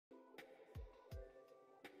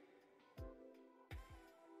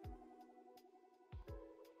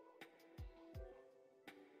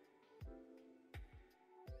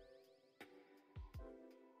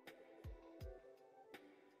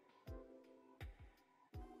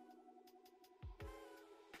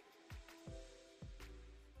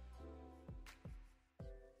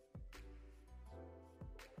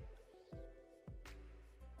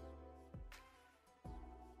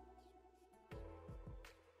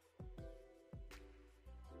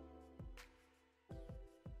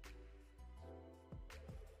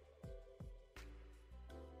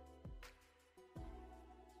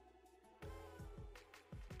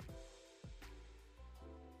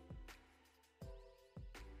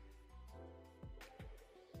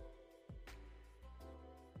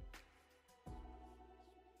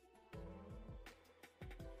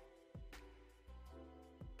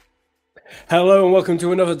Hello and welcome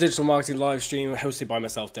to another digital marketing live stream hosted by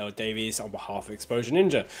myself, Dale Davies, on behalf of Exposure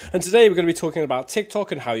Ninja. And today we're going to be talking about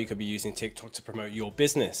TikTok and how you could be using TikTok to promote your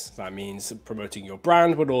business. That means promoting your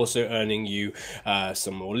brand, but also earning you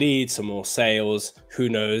some more leads, some more sales. Who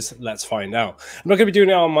knows? Let's find out. I'm not going to be doing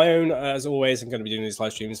it on my own, as always. I'm going to be doing these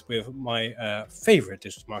live streams with my favorite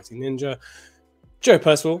digital marketing ninja, Joe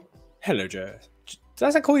Percival. Hello, Joe.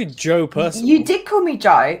 Did I call you Joe Percival? You did call me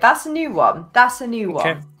Joe. That's a new one. That's a new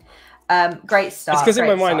one. Great start. It's because in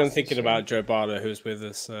my mind I'm thinking about Joe Barter, who was with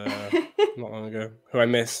us not long ago, who I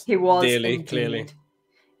miss dearly, indeed. clearly.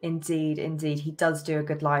 Indeed. He does do a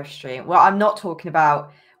good live stream. Well, I'm not talking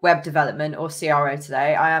about web development or CRO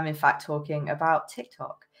today. I am, in fact, talking about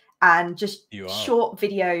TikTok and just short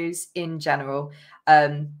videos in general.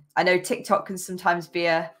 I know TikTok can sometimes be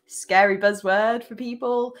a scary buzzword for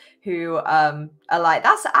people who are like,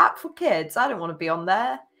 that's an app for kids. I don't want to be on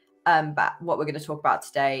there. But what we're going to talk about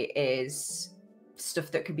today is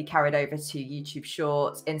stuff that could be carried over to YouTube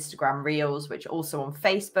Shorts, Instagram Reels, which are also on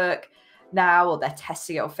Facebook now, or they're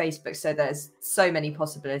testing it on Facebook. So there's so many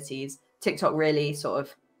possibilities. TikTok really sort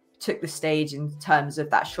of took the stage in terms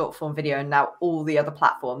of that short form video. And now all the other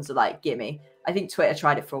platforms are like, gimme. I think Twitter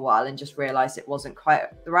tried it for a while and just realized it wasn't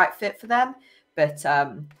quite the right fit for them. But,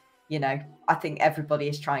 you know, I think everybody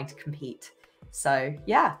is trying to compete. So,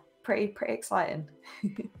 yeah, pretty exciting.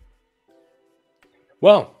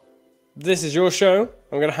 Well, this is your show.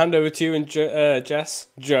 I'm going to hand over to you and Joe.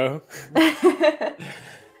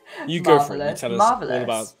 You go for it. You tell us all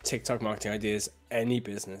about TikTok marketing ideas any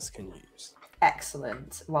business can use.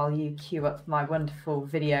 Excellent. While you queue up my wonderful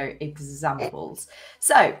video examples.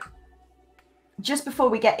 So, just before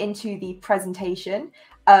we get into the presentation,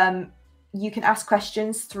 you can ask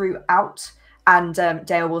questions throughout. And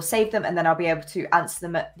Dale will save them and then I'll be able to answer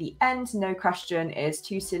them at the end. No question is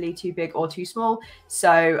too silly, too big or too small.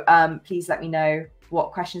 So please let me know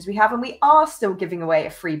what questions we have. And we are still giving away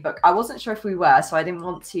a free book. I wasn't sure if we were, so I didn't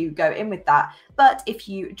want to go in with that. But if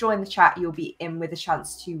you join the chat, you'll be in with a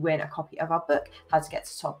chance to win a copy of our book, How to Get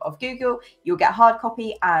to the Top of Google. You'll get a hard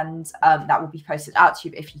copy and that will be posted out to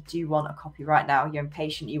you. But if you do want a copy right now, you're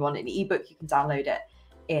impatient, you want an ebook, you can download it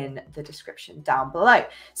in the description down below.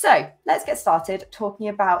 So let's get started talking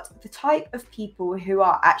about the type of people who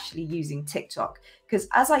are actually using TikTok. Because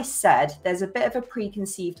as I said, there's a bit of a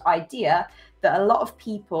preconceived idea that a lot of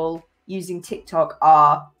people using TikTok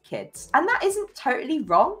are kids. And that isn't totally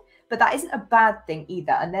wrong, but that isn't a bad thing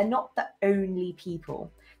either. And they're not the only people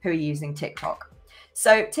who are using TikTok.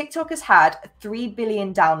 So TikTok has had 3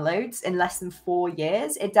 billion downloads in less than 4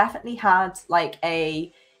 years. It definitely had like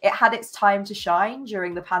it had its time to shine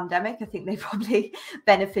during the pandemic. I think they probably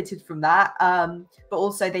benefited from that. But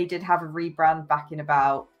also they did have a rebrand back in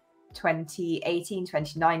about 2018,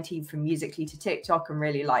 2019 from Musical.ly to TikTok and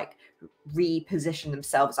really like reposition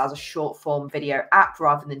themselves as a short form video app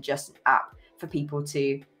rather than just an app for people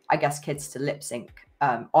to, I guess, kids to lip sync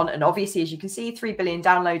on. And obviously, as you can see, 3 billion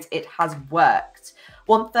downloads, it has worked.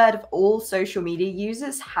 1/3 of all social media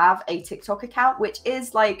users have a TikTok account, which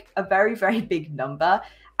is like a very, very big number.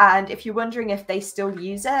 And if you're wondering if they still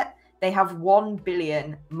use it, they have 1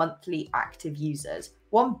 billion monthly active users.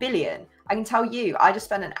 1 billion. I can tell you, I just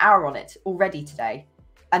spent an hour on it already today.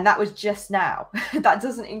 And that was just now. That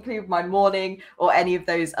doesn't include my morning or any of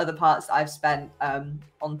those other parts that I've spent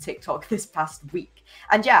on TikTok this past week.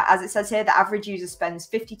 And yeah, as it says here, the average user spends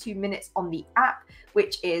 52 minutes on the app,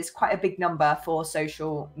 which is quite a big number for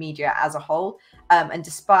social media as a whole. And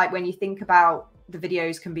despite when you think about the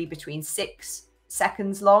videos can be between 6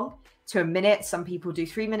 seconds long to a minute. Some people do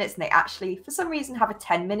 3 minutes and they actually, for some reason, have a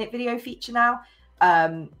 10-minute video feature now.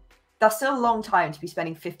 That's still a long time to be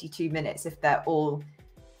spending 52 minutes if they're all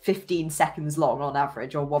 15 seconds long on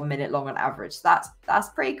average or 1 minute long on average. So that's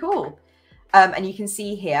pretty cool. And you can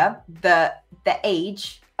see here that the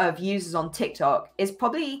age of users on TikTok is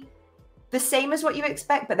probably the same as what you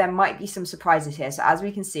expect, but there might be some surprises here. So as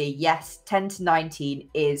we can see, yes, 10 to 19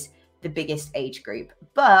 is the biggest age group,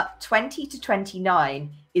 but 20 to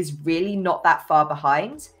 29 is really not that far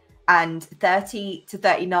behind, and 30 to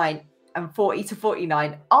 39 and 40 to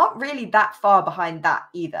 49 aren't really that far behind that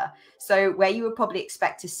either. So where you would probably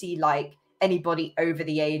expect to see like anybody over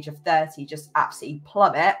the age of 30 just absolutely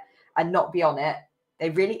plummet and not be on it, they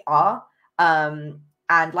really are. And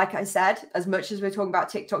like I said, as much as we're talking about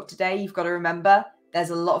TikTok today, you've got to remember there's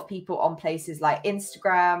a lot of people on places like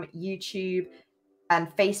Instagram, YouTube, and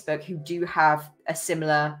Facebook who do have a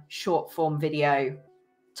similar short form video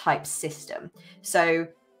type system. So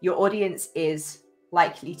your audience is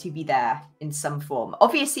likely to be there in some form.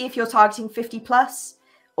 Obviously, if you're targeting 50 plus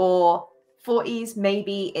or 40s,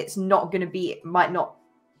 maybe it's not going to be, it might not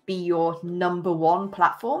be your number one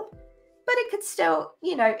platform, but it could still,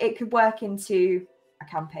 you know, it could work into a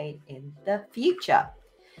campaign in the future.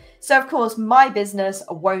 So of course, my business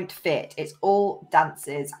won't fit. It's all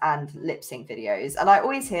dances and lip sync videos. And I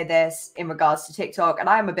always hear this in regards to TikTok, and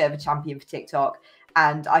I am a bit of a champion for TikTok.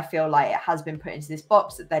 And I feel like it has been put into this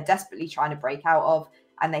box that they're desperately trying to break out of.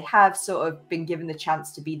 And they have sort of been given the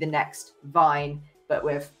chance to be the next Vine, but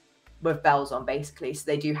with bells on, basically. So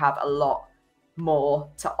they do have a lot more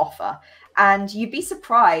to offer. And you'd be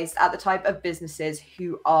surprised at the type of businesses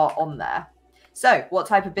who are on there. So what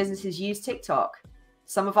type of businesses use TikTok?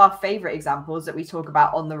 Some of our favorite examples that we talk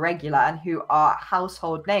about on the regular and who are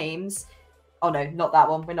household names. Oh no, not that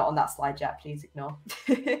one. We're not on that slide yet. Please ignore.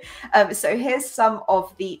 So here's some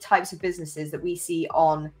of the types of businesses that we see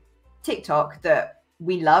on TikTok that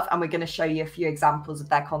we love, and we're going to show you a few examples of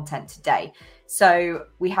their content today. So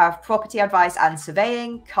we have property advice and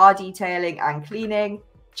surveying, car detailing and cleaning,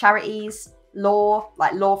 charities, law,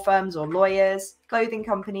 like law firms or lawyers, clothing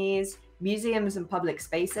companies, museums and public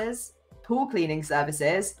spaces, pool cleaning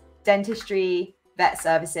services, dentistry, vet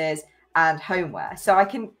services, and homeware. So I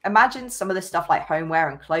can imagine some of the stuff like homeware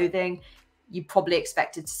and clothing you probably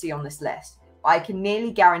expected to see on this list. But I can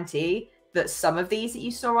nearly guarantee that some of these that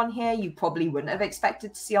you saw on here, you probably wouldn't have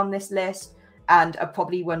expected to see on this list, and are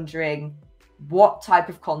probably wondering what type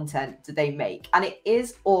of content do they make? And it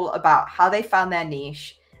is all about how they found their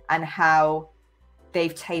niche and how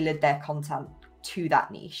they've tailored their content to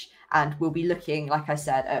that niche. And we'll be looking, like I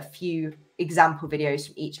said, at a few example videos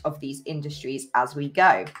from each of these industries as we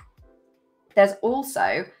go. There's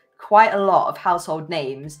also quite a lot of household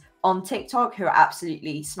names on TikTok who are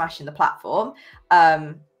absolutely smashing the platform.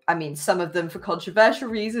 I mean, some of them for controversial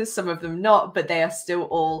reasons, some of them not, but they are still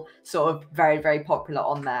all sort of very, very popular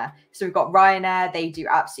on there. So we've got Ryanair. They do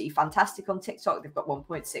absolutely fantastic on TikTok. They've got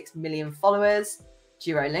 1.6 million followers.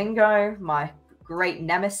 Duolingo, my great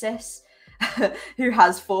nemesis, who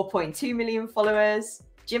has 4.2 million followers.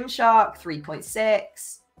 Gymshark,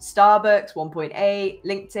 3.6. Starbucks, 1.8.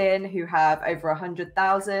 LinkedIn, who have over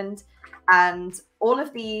 100,000. And all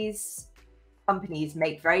of these companies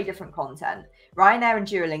make very different content. Ryanair and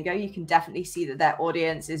Duolingo, you can definitely see that their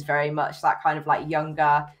audience is very much that kind of like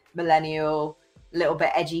younger, millennial, little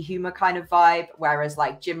bit edgy humor kind of vibe, whereas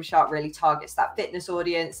like Gymshark really targets that fitness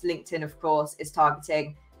audience. LinkedIn, of course, is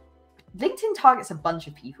targeting. LinkedIn targets a bunch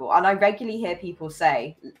of people, and I regularly hear people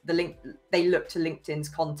say they look to LinkedIn's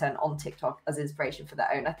content on TikTok as inspiration for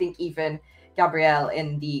their own. I think even Gabrielle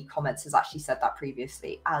in the comments has actually said that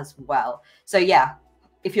previously as well. So yeah,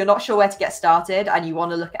 if you're not sure where to get started and you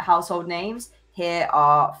want to look at household names, here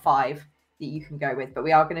are 5 that you can go with. But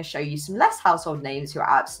we are going to show you some less household names who are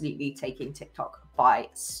absolutely taking TikTok by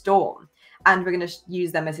storm. And we're going to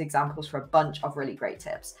use them as examples for a bunch of really great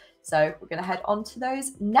tips. So we're going to head on to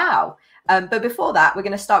those now. But before that, we're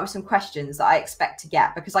going to start with some questions that I expect to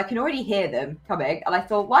get, because I can already hear them coming. And I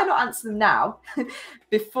thought, why not answer them now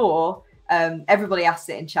before everybody asks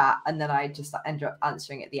it in chat, and then I just end up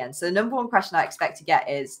answering at the end. So the number one question I expect to get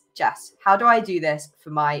is, Jess, how do I do this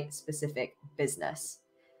for my specific business?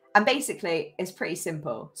 And basically, it's pretty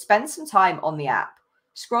simple. Spend some time on the app.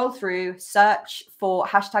 Scroll through, search for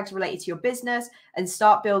hashtags related to your business, and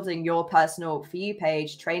start building your personal For You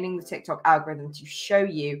page, training the TikTok algorithm to show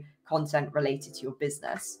you content related to your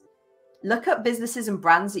business. Look up businesses and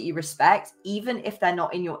brands that you respect, even if they're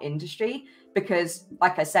not in your industry, because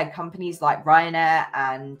like I said, companies like Ryanair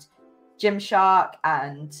and Gymshark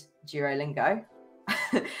and Duolingo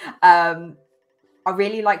are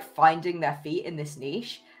really like finding their feet in this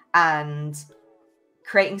niche and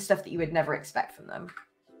creating stuff that you would never expect from them.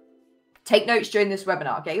 Take notes during this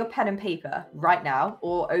webinar. Get your pen and paper right now,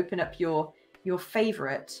 or open up your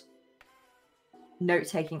favorite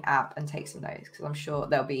note-taking app and take some notes, because I'm sure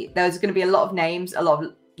there's going to be a lot of names, a lot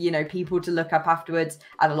of people to look up afterwards,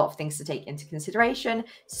 and a lot of things to take into consideration.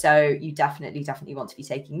 So you definitely want to be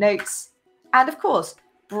taking notes. And of course,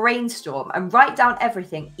 brainstorm and write down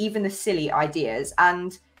everything, even the silly ideas.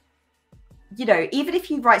 And even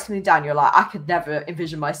if you write something down, you're like, I could never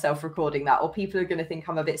envision myself recording that, or people are going to think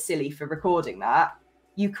I'm a bit silly for recording that.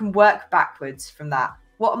 You can work backwards from that.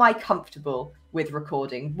 What am I comfortable with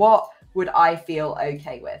recording? What would I feel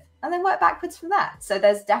okay with? And then work backwards from there. So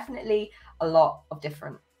there's definitely a lot of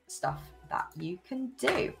different stuff that you can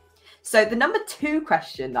do. So the number 2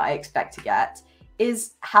 question that I expect to get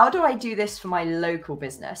is, how do I do this for my local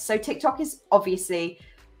business? So TikTok is obviously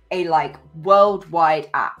a worldwide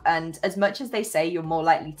app, and as much as they say you're more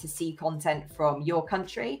likely to see content from your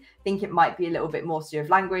country, I think it might be a little bit more to do with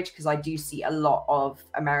language, because I do see a lot of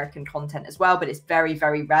American content as well, but it's very,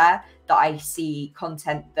 very rare that I see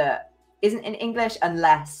content that isn't in English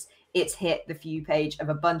unless it's hit the For You page of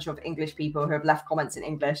a bunch of English people who have left comments in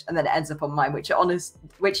English, and then it ends up on mine, which are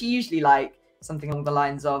usually like something along the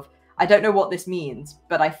lines of, I don't know what this means,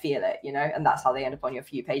 but I feel it, you know, and that's how they end up on your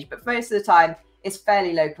For You page. But most of the time, it's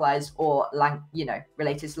fairly localized or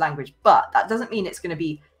related to language. But that doesn't mean it's going to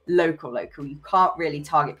be local. You can't really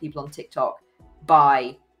target people on TikTok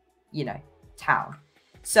by, you know, town.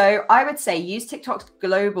 So I would say use TikTok's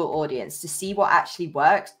global audience to see what actually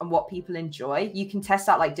works and what people enjoy. You can test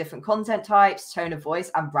out like different content types, tone of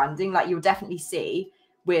voice, and branding. Like you'll definitely see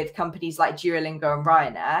with companies like Duolingo and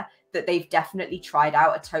Ryanair that they've definitely tried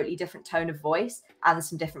out a totally different tone of voice and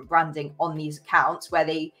some different branding on these accounts where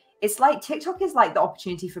it's like TikTok is like the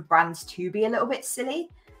opportunity for brands to be a little bit silly.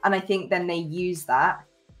 And I think then they use that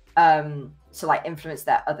to like influence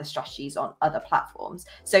their other strategies on other platforms.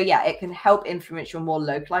 So yeah, it can help influence your more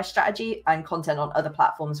localized strategy and content on other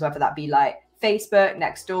platforms, whether that be like Facebook,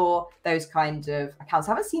 Nextdoor, those kind of accounts.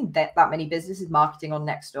 I haven't seen that many businesses marketing on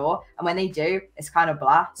Nextdoor, and when they do, it's kind of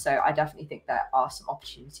blah. So I definitely think there are some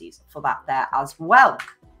opportunities for that there as well.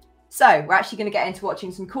 So we're actually going to get into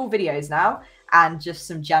watching some cool videos now and just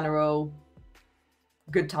some general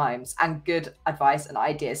good times and good advice and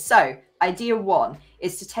ideas. So idea 1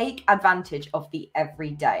 is to take advantage of the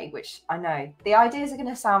everyday, which I know the ideas are going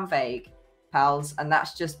to sound vague, pals, and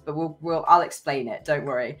that's just, but I'll explain it. Don't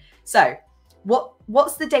worry. So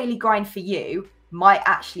what's the daily grind for you might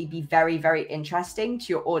actually be very, very interesting to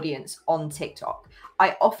your audience on TikTok.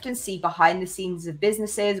 I often see behind the scenes of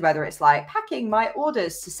businesses, whether it's like packing my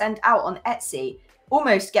orders to send out on Etsy,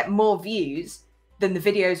 almost get more views than the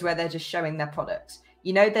videos where they're just showing their products.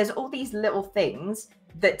 You know, there's all these little things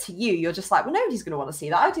that to you, you're just like, well, nobody's going to want to see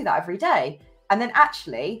that. I do that every day. And then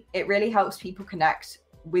actually, it really helps people connect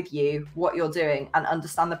with you, what you're doing, and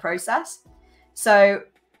understand the process. So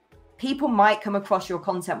people might come across your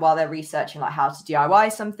content while they're researching like how to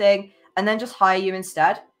DIY something, and then just hire you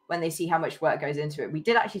instead when they see how much work goes into it. We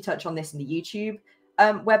did actually touch on this in the YouTube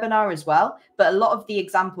webinar as well. But a lot of the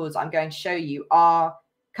examples I'm going to show you are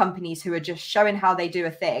companies who are just showing how they do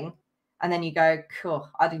a thing. And then you go, cool,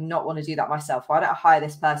 I do not want to do that myself. Why don't I hire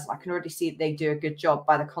this person? I can already see that they do a good job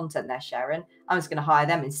by the content they're sharing. I'm just going to hire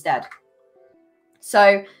them instead.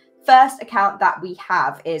 So first account that we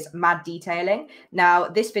have is Mad Detailing. Now,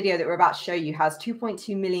 this video that we're about to show you has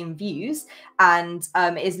 2.2 million views and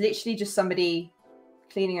is literally just somebody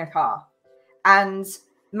cleaning a car. And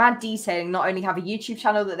Mad Detailing not only have a YouTube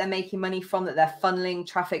channel that they're making money from, that they're funneling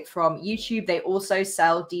traffic from YouTube, they also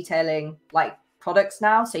sell detailing like products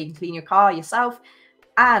now, so you can clean your car yourself.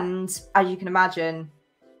 And as you can imagine,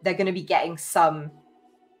 they're going to be getting some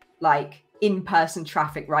like in-person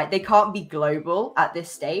traffic, right? They can't be global at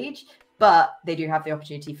this stage, but they do have the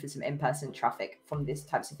opportunity for some in-person traffic from these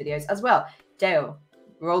types of videos as well. Dale,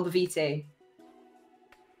 roll the VT.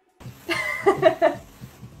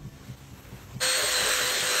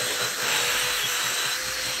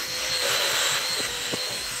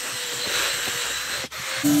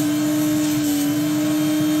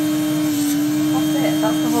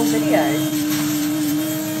 That's the whole video.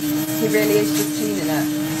 He really is just cleaning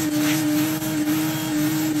it.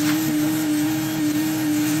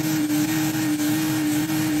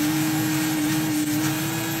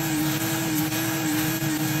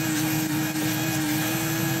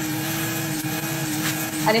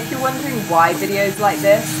 And if you're wondering why videos like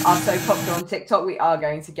this are so popular on TikTok, we are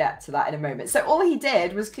going to get to that in a moment. So all he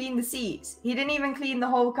did was clean the seats. He didn't even clean the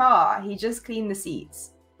whole car. He just cleaned the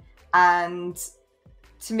seats. And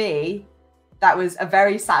to me, that was a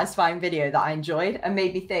very satisfying video that I enjoyed and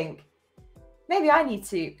made me think, maybe I need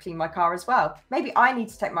to clean my car as well. Maybe I need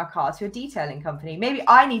to take my car to a detailing company. Maybe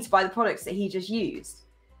I need to buy the products that he just used.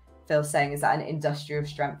 Phil's saying, is that an industrial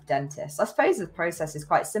strength dentist? I suppose the process is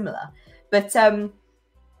quite similar. But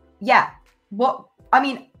yeah,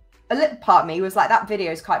 a little part of me was like, that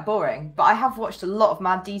video is quite boring. But I have watched a lot of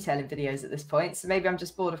Mad Detailing videos at this point. So maybe I'm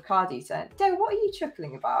just bored of car detailing. Dale, what are you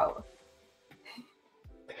chuckling about?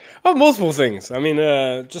 Oh, multiple things. I mean,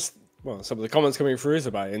 some of the comments coming through is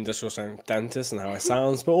about industrial strength dentists and how it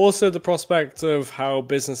sounds, but also the prospect of how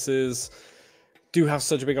businesses do have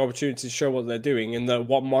such a big opportunity to show what they're doing, and that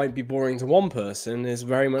what might be boring to one person is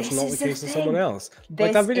very much not the case to someone else.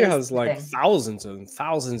 Like that video has like thousands and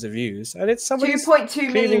thousands of views, and it's somebody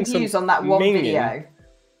 2.2 million views on that one video.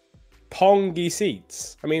 Pongy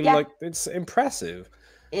seats. I mean, like, it's impressive.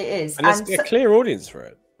 It is, and there's a clear audience for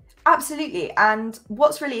it. Absolutely. And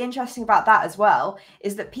what's really interesting about that as well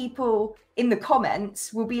is that people in the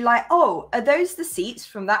comments will be like, oh, are those the seats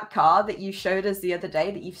from that car that you showed us the other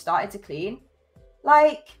day that you've started to clean?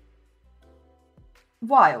 Like,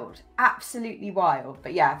 Wild, absolutely wild.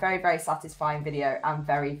 But yeah, very, very satisfying video and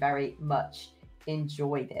very, very much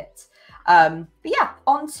enjoyed it. But yeah,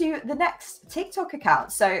 on to the next TikTok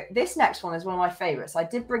account. So this next one is one of my favorites. I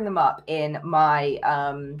did bring them up in my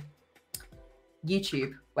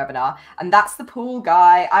YouTube webinar, and that's the pool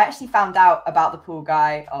guy. I actually found out about the pool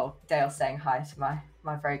guy. Oh, Dale's saying hi to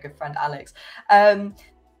my very good friend Alex.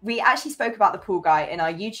 We actually spoke about the pool guy in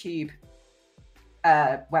our YouTube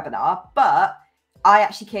webinar, but I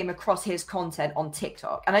actually came across his content on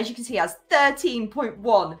TikTok. And as you can see, he has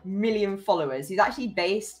 13.1 million followers. He's actually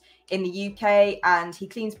based in the UK and he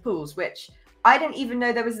cleans pools, which I didn't even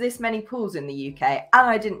know there was this many pools in the UK. And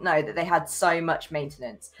I didn't know that they had so much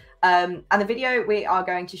maintenance. And the video we are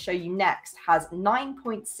going to show you next has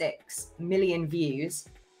 9.6 million views.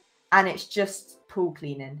 And it's just pool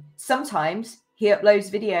cleaning. Sometimes he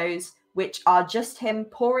uploads videos which are just him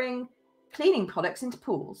pouring cleaning products into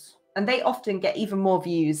pools. And they often get even more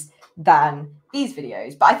views than these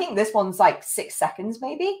videos. But I think this one's like 6 seconds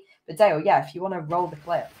maybe. But Dale, yeah, if you want to roll the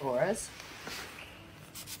clip for us.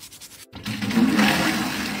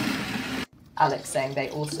 Alex saying they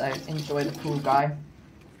also enjoy the pool guy.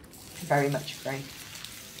 Very much agree.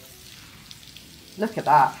 Look at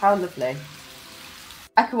that. How lovely.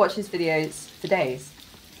 I could watch his videos for days.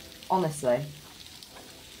 Honestly.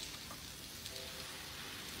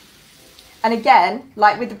 And again,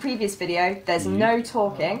 like with the previous video, there's no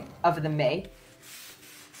talking other than me.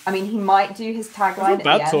 I mean, he might do his tagline at the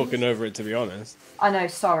end. Bad talking over it, to be honest. I know,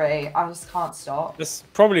 sorry. I just can't stop. There's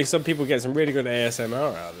probably some people get some really good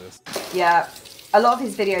ASMR out of this. Yeah. A lot of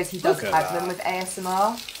his videos, he does tag them with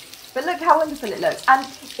ASMR. But look how wonderful it looks. And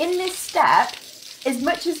in this step, as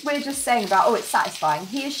much as we're just saying about, oh, it's satisfying,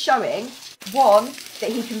 he is showing, one, that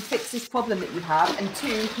he can fix this problem that you have, and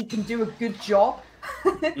two, he can do a good job.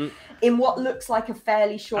 In what looks like a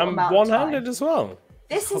fairly short amount of time. And one-handed as well.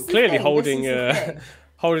 This is clearly holding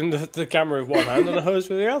holding the camera with one hand and the hose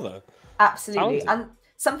with the other. Absolutely. And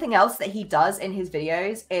something else that he does in his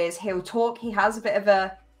videos is he'll talk. He has a bit of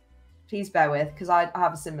a, please bear with, because I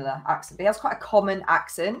have a similar accent, but he has quite a common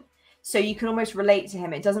accent. So you can almost relate to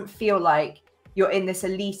him. It doesn't feel like you're in this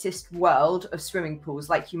elitist world of swimming pools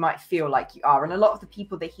like you might feel like you are. And a lot of the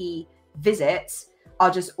people that he visits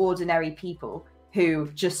are just ordinary people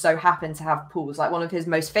who just so happen to have pools. Like one of his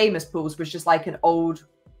most famous pools was just like an old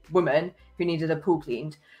woman who needed a pool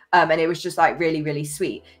cleaned. And it was just like really, really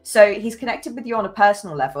sweet. So he's connected with you on a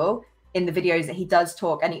personal level in the videos that he does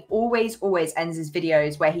talk. And he always ends his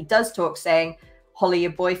videos where he does talk saying, holler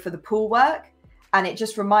your boy for the pool work. And it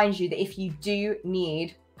just reminds you that if you do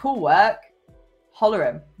need pool work, holler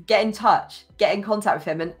him, get in touch, get in contact with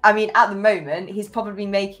him. And I mean, at the moment, he's probably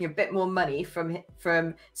making a bit more money from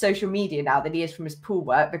social media now than he is from his pool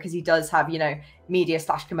work, because he does have, you know,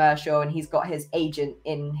 media/commercial, and he's got his agent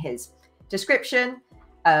in his description,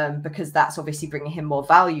 because that's obviously bringing him more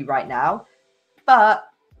value right now. But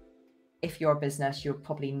if you're a business, you'll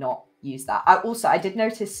probably not use that. I did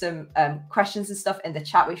notice some questions and stuff in the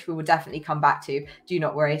chat, which we will definitely come back to. Do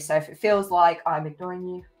not worry. So if it feels like I'm ignoring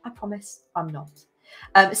you, I promise I'm not.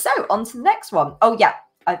 So on to the next one. Oh yeah,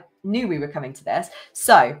 I knew we were coming to this.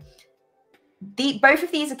 So both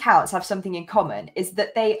of these accounts have something in common, is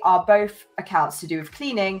that they are both accounts to do with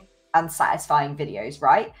cleaning and satisfying videos,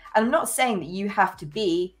 right? And I'm not saying that you have to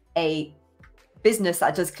be a business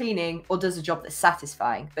that does cleaning or does a job that's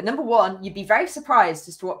satisfying. But number one, you'd be very surprised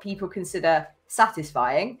as to what people consider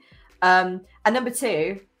satisfying. And number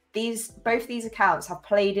two, both these accounts have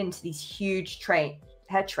played into these huge trends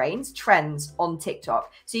on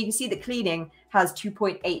TikTok. So you can see that cleaning has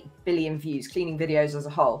 2.8 billion views, cleaning videos as a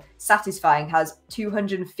whole. Satisfying has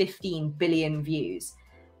 215 billion views.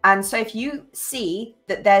 And so if you see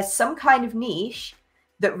that there's some kind of niche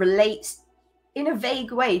that relates in a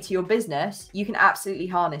vague way to your business, you can absolutely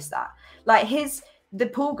harness that. Like the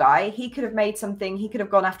pool guy, he could have made something, he could have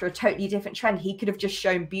gone after a totally different trend. He could have just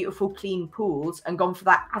shown beautiful, clean pools and gone for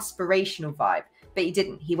that aspirational vibe, but he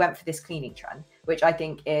didn't. He went for this cleaning trend, which I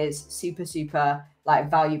think is super, super like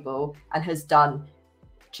valuable and has done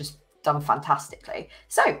fantastically.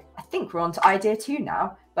 So I think we're on to idea 2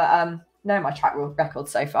 now, but no, my track record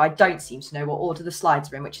so far, I don't seem to know what order the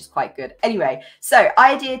slides are in, which is quite good. Anyway, so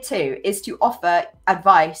idea 2 is to offer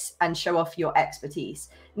advice and show off your expertise.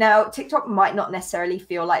 Now, TikTok might not necessarily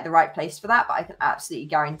feel like the right place for that, but I can absolutely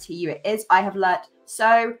guarantee you it is. I have learnt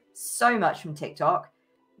so much from TikTok.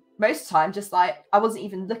 Most of the time, just like I wasn't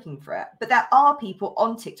even looking for it. But there are people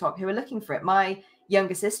on TikTok who are looking for it. My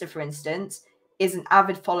younger sister, for instance, is an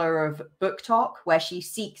avid follower of Book Talk, where she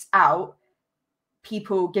seeks out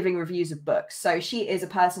people giving reviews of books. So she is a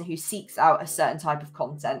person who seeks out a certain type of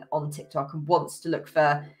content on TikTok and wants to look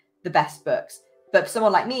for the best books. But for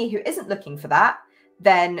someone like me who isn't looking for that,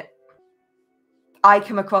 then I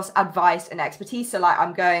come across advice and expertise. So like,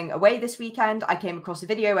 I'm going away this weekend. I came across a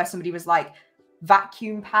video where somebody was like,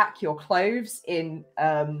 vacuum pack your clothes in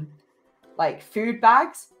like food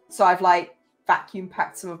bags. So I've like vacuum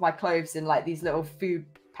packed some of my clothes in like these little food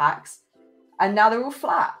packs, and now they're all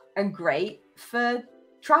flat and great for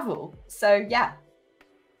travel. So yeah,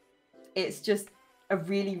 it's just a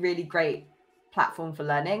really, really great platform for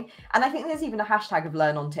learning. And I think there's even a hashtag of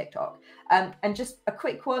learn on TikTok. And just a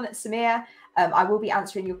quick one, Samir, I will be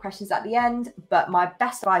answering your questions at the end, but my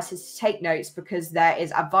best advice is to take notes, because there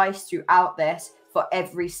is advice throughout this for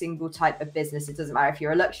every single type of business. It doesn't matter if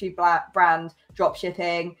you're a luxury brand, drop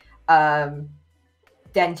shipping,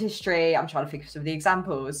 dentistry. I'm trying to think of some of the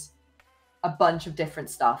examples. A bunch of different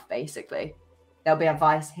stuff, basically. There'll be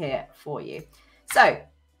advice here for you. So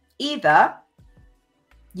either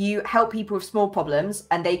you help people with small problems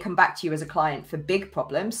and they come back to you as a client for big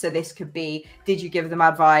problems. So this could be, did you give them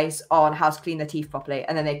advice on how to clean their teeth properly?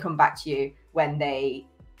 And then they come back to you when they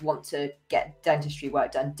want to get dentistry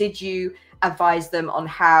work done. Did you advise them on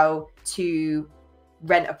how to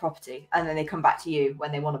rent a property? And then they come back to you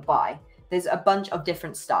when they want to buy. There's a bunch of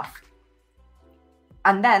different stuff.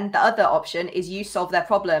 And then the other option is you solve their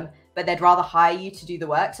problem, but they'd rather hire you to do the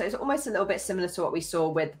work. So it's almost a little bit similar to what we saw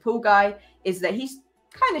with the pool guy, is that he's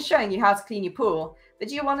kind of showing you how to clean your pool, but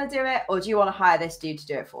do you want to do it, or do you want to hire this dude to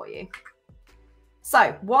do it for you?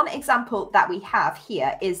 So one example that we have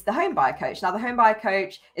here is the home buyer coach. Now the home buyer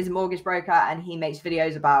coach is a mortgage broker and he makes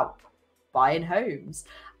videos about buying homes.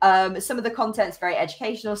 Some of the content's very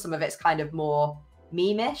educational, some of it's kind of more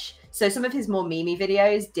meme-ish. So some of his more meme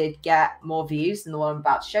videos did get more views than the one I'm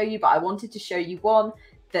about to show you, but I wanted to show you one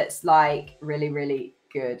that's like really, really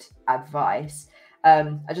good advice.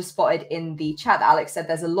 I just spotted in the chat that Alex said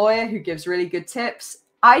there's a lawyer who gives really good tips.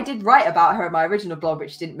 I did write about her in my original blog,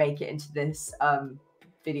 which didn't make it into this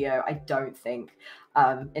video, I don't think,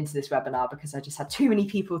 into this webinar, because I just had too many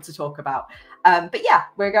people to talk about. But yeah,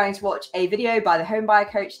 we're going to watch a video by the home buyer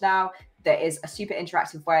coach now. That is a super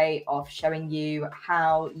interactive way of showing you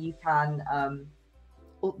how you can,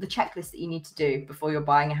 all the checklist that you need to do before you're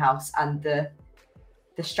buying a house, and the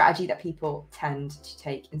strategy that people tend to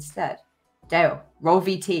take instead. Dale, roll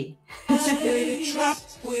VT. With it, drop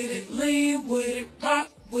with it, lean with it, rock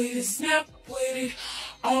with it, snap with it.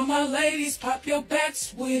 All my ladies, pop your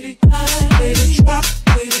backs with it. With it, drop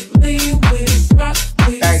with it, lean with it, rock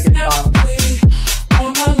with it, snap with it.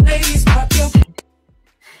 All my ladies, pop your.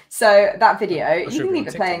 So that video, you can leave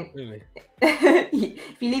it TikTok, playing. really.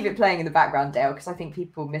 If you leave it playing in the background, Dale, because I think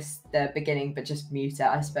people miss the beginning, but just mute it,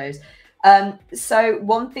 I suppose. So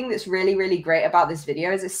one thing that's really, really great about this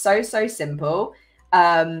video is it's so simple.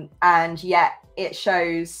 And yet it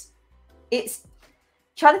shows, it's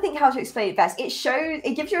trying to think how to explain it best.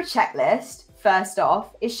 It gives you a checklist, first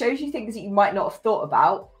off. It shows you things that you might not have thought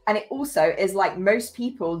about. And it also is like, most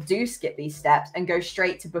people do skip these steps and go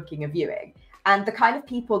straight to booking a viewing. And the kind of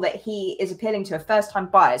people that he is appealing to are first-time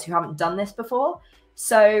buyers who haven't done this before.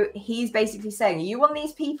 So he's basically saying, are you one of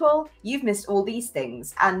these people? You've missed all these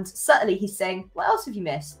things. And certainly he's saying, what else have you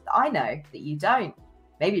missed that I know that you don't?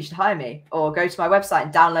 Maybe you should hire me, or go to my website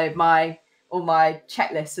and download all my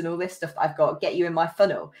checklists and all this stuff that I've got, get you in my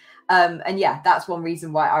funnel. And yeah, that's one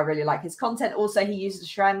reason why I really like his content. Also, he used a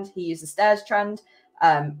trend. He used the stairs trend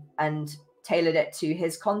and tailored it to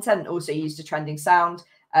his content. Also used a trending sound.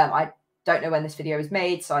 I don't know when this video was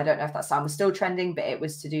made, so I don't know if that sound was still trending, but it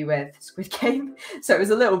was to do with Squid Game. So it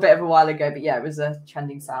was a little bit of a while ago, but yeah, it was a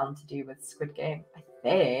trending sound to do with Squid Game, I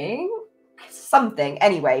think. Something.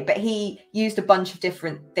 Anyway, but he used a bunch of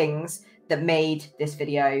different things that made this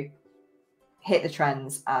video hit the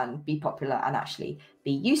trends and be popular and actually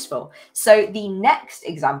be useful. So the next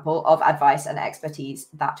example of advice and expertise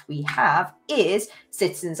that we have is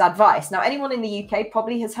Citizens Advice. Now, anyone in the UK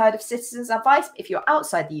probably has heard of Citizens Advice. If you're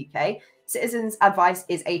outside the UK, Citizens Advice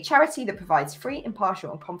is a charity that provides free,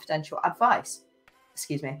 impartial, and confidential advice.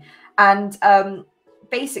 Excuse me. And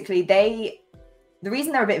basically, the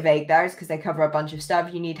reason they're a bit vague there is because they cover a bunch of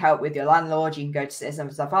stuff. You need help with your landlord, you can go to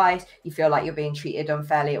Citizens Advice. You feel like you're being treated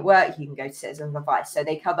unfairly at work, you can go to Citizens Advice. So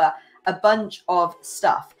they cover a bunch of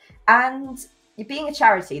stuff. And being a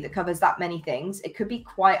charity that covers that many things, it could be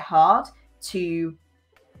quite hard to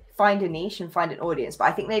find a niche and find an audience. But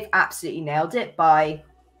I think they've absolutely nailed it by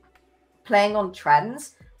playing on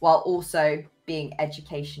trends while also being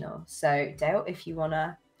educational. So Dale, if you want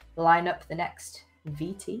to line up the next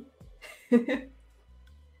VT.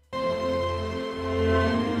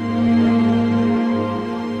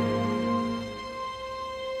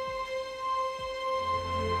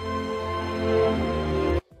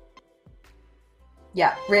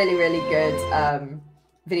 Yeah, really, really good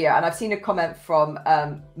video. And I've seen a comment from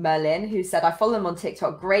Merlin, who said, I follow them on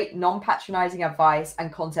TikTok. Great non-patronizing advice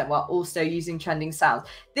and content while also using trending sounds.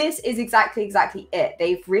 This is exactly it.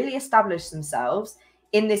 They've really established themselves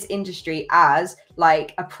in this industry as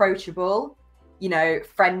like approachable, you know,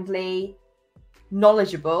 friendly,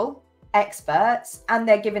 knowledgeable experts, and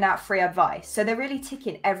they're giving out free advice. So they're really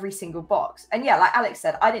ticking every single box. And yeah, like Alex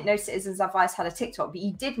said, I didn't know Citizens Advice had a TikTok, but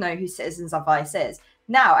you did know who Citizens Advice is.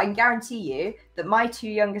 Now, I can guarantee you that my two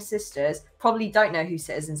younger sisters probably don't know who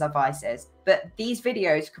Citizens Advice is, but these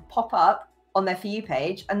videos could pop up on their For You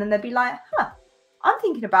page, and then they'd be like,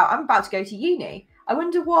 I'm about to go to uni. I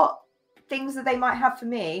wonder what things that they might have for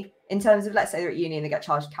me in terms of, let's say they're at uni and they get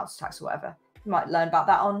charged council tax or whatever. You might learn about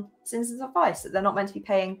that on Citizens Advice, that they're not meant to be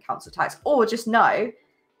paying council tax, or just know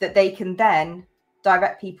that they can then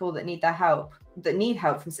direct people that need help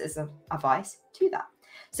from Citizens Advice to that.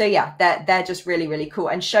 So yeah, they're just really, really cool,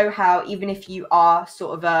 and show how even if you are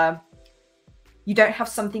sort of you don't have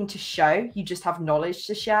something to show, you just have knowledge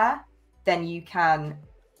to share, then you can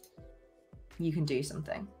do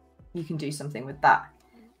something. You can do something with that.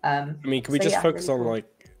 I mean, can we just focus on like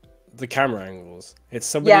the camera angles? It's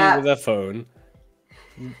somebody with their phone,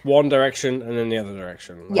 one direction and then the other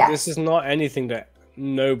direction. Like, this is not anything that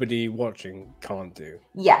nobody watching can't do.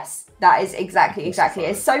 Yes, that is exactly.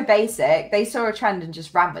 It's so basic. They saw a trend and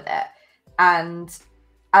just ran with it. And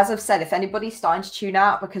as I've said, if anybody's starting to tune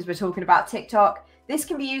out because we're talking about TikTok, this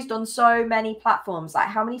can be used on so many platforms. Like,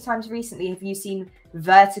 how many times recently have you seen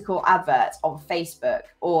vertical adverts on Facebook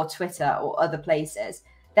or Twitter or other places?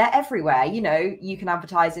 They're everywhere. You know, you can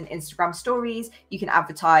advertise in Instagram stories, you can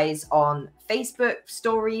advertise on Facebook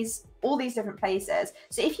stories, all these different places.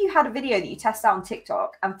 So if you had a video that you test out on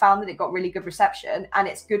TikTok and found that it got really good reception and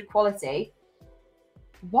it's good quality,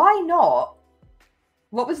 why not?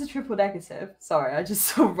 What was the triple negative? Sorry, I just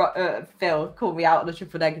saw Phil call me out on a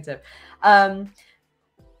triple negative.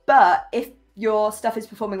 But if your stuff is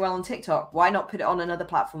performing well on TikTok, why not put it on another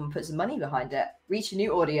platform and put some money behind it? Reach a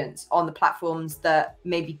new audience on the platforms that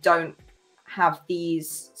maybe don't have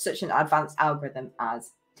such an advanced algorithm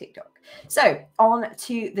as TikTok. So on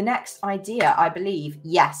to the next idea, I believe.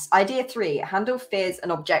 Yes, idea 3, handle fears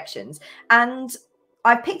and objections. And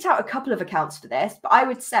I picked out a couple of accounts for this, but I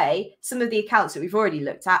would say some of the accounts that we've already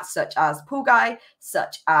looked at, such as Pool Guy,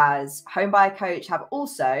 such as Home Buyer Coach, have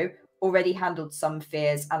also already handled some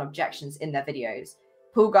fears and objections in their videos.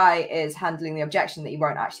 Pool Guy is handling the objection that he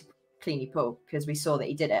won't actually clean your pool, because we saw that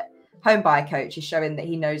he did it. Home Buyer Coach is showing that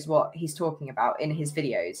he knows what he's talking about in his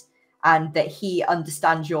videos, and that he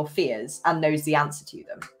understands your fears and knows the answer to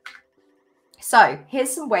them. So here's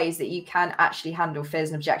some ways that you can actually handle fears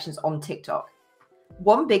and objections on TikTok.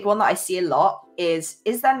 One big one that I see a lot is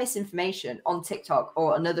there misinformation on TikTok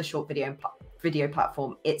or another short video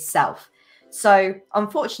platform itself? So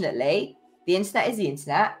unfortunately, the internet is the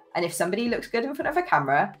internet. And if somebody looks good in front of a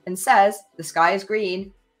camera and says the sky is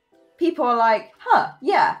green, people are like,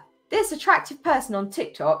 yeah, this attractive person on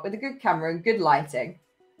TikTok with a good camera and good lighting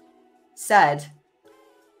said,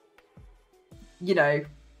 you know,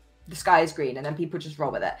 the sky is green, and then people just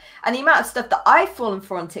roll with it. And the amount of stuff that I've fallen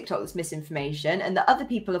for on TikTok that's misinformation and that other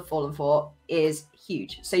people have fallen for is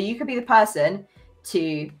huge. So you could be the person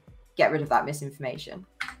to get rid of that misinformation.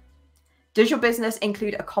 Does your business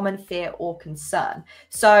include a common fear or concern?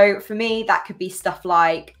 So for me, that could be stuff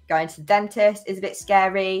like going to the dentist is a bit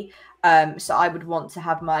scary. So I would want to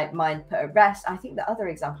have my mind put at rest. I think the other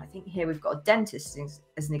example, I think here we've got a dentist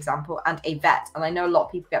as an example and a vet. And I know a lot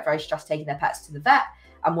of people get very stressed taking their pets to the vet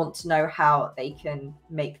and want to know how they can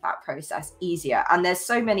make that process easier. And there's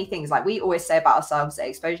so many things, like we always say about ourselves at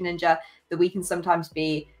Exposure Ninja, that we can sometimes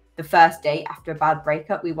be the first date after a bad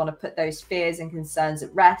breakup. We want to put those fears and concerns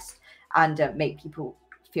at rest and make people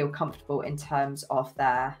feel comfortable in terms of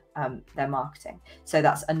their marketing. So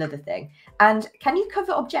that's another thing. And can you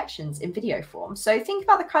cover objections in video form? So think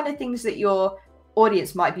about the kind of things that your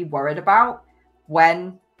audience might be worried about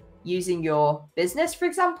when using your business, for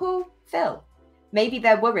example, Phil. Maybe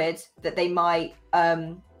they're worried that they might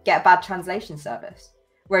get a bad translation service.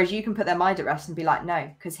 Whereas you can put their mind at rest and be like,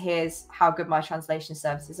 no, because here's how good my translation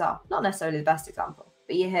services are. Not necessarily the best example,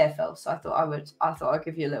 but you're here, Phil. So I thought I'd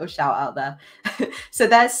give you a little shout out there. So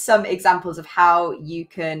there's some examples of how you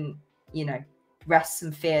can, you know, rest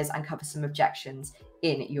some fears and cover some objections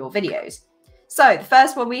in your videos. So the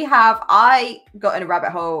first one we have, I got in a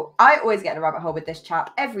rabbit hole. I always get in a rabbit hole with this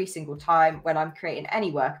chap every single time when I'm creating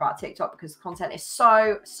any work about TikTok, because the content is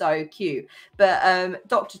so cute. But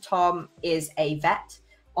Dr. Tom is a vet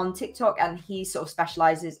on TikTok, and he sort of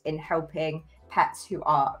specializes in helping pets who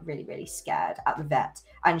are really, really scared at the vet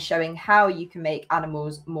and showing how you can make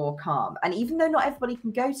animals more calm. And even though not everybody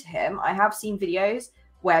can go to him, I have seen videos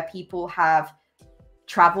where people have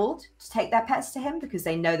traveled to take their pets to him because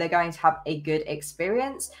they know they're going to have a good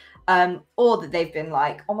experience, or that they've been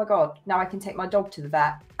like, oh my god, now I can take my dog to the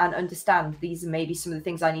vet and understand these are maybe some of the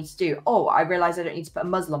things I need to do. Oh, I realize I don't need to put a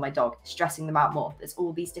muzzle on my dog, stressing them out more. There's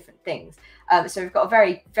all these different things. So we've got a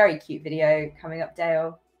very, very cute video coming up,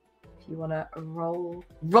 Dale, if you want to roll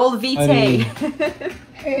the VT.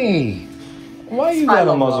 Hey, why you got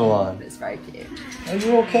a muzzle on? It's very cute. Are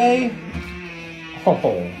you okay?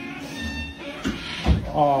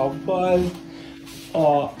 Oh, bud.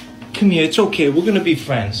 Oh, come here. It's okay. We're gonna be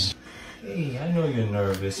friends. Hey, I know you're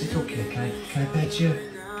nervous. It's okay. Can I pet you?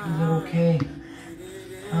 Is that okay?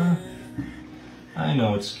 Huh? I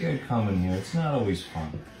know it's scared coming here. It's not always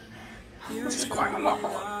fun. This is quite a long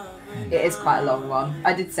one. It is quite a long one.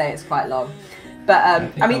 I did say it's quite long.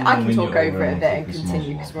 But, I mean, I can talk over it a bit and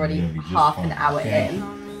continue because we're already half an hour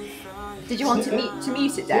in. Did you want to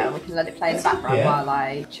mute it down? We can let it play in the background while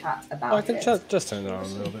I chat about it. I can just turn it on a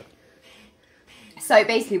little bit. So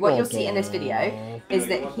basically what you'll see in this video is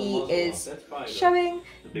that he is showing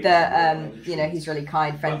that, you know, he's really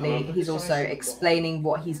kind, friendly. He's also explaining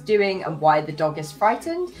what he's doing and why the dog is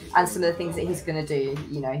frightened and some of the things that he's going to do.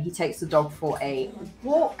 You know, he takes the dog for a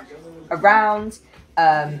walk around.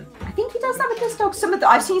 I think he does that with this dog.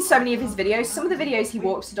 I've seen so many of his videos. Some of the videos he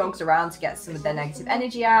walks the dogs around to get some of their negative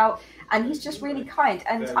energy out. And he's just really kind.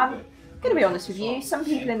 And I'm going to be honest with you, some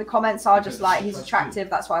people in the comments are just like, he's attractive,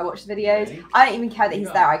 that's why I watch the videos. I don't even care that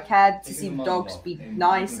he's there. I care to see the dogs be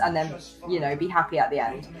nice and then, you know, be happy at the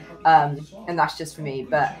end. And that's just for me.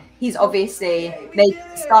 But he's obviously, maybe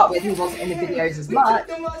to start with, he wasn't in the videos as much.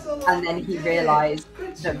 And then he realised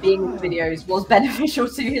that being in the videos was beneficial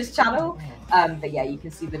to his channel. But yeah, you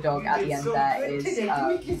can see the dog at the end there is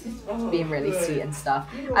being really sweet and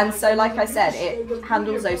stuff. And so, like I said, it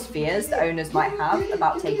handles those fears that owners might have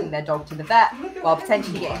about taking their dog to the vet while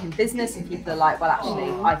potentially getting him business. And people are like, well,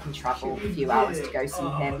 actually, I can travel a few hours to go see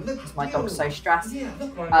him because my dog's so stressed.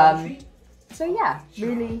 So yeah,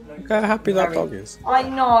 really. Look how happy that dog is. I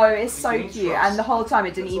know, it's so cute. And the whole time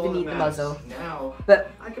it didn't even need the muzzle.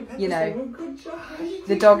 But, you know,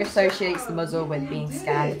 the dog associates the muzzle with being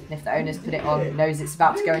scared. And if the owner's put it on, it knows it's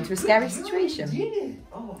about to go into a scary situation.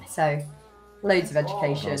 So, loads of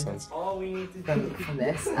education from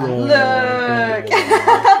this. And look!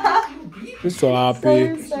 He's so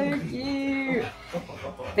happy. So cute.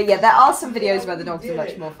 But yeah, there are some videos where the dogs are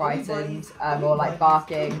much more frightened, or like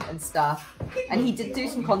barking and stuff. And he did do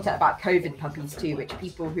some content about COVID puppies too, which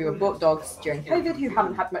people who have bought dogs during COVID who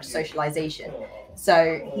haven't had much socialization.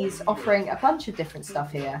 So he's offering a bunch of different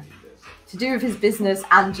stuff here to do with his business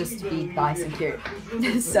and just to be nice and cute.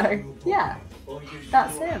 So yeah,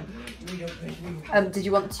 that's him. Did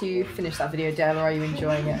you want to finish that video, Dale, or are you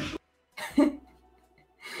enjoying it?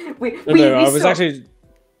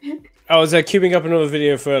 I was queuing up another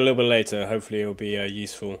video for a little bit later. Hopefully, it'll be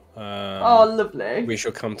useful. Oh, lovely. We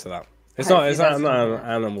shall come to that. It's not an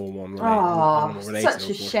animal one. Oh, such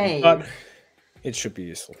a shame. But it should be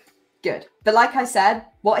useful. Good. But like I said,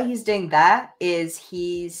 what he's doing there is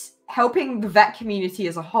he's helping the vet community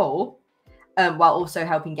as a whole, while also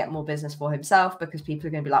helping get more business for himself, because people are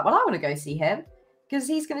going to be like, well, I want to go see him because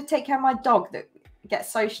he's going to take care of my dog that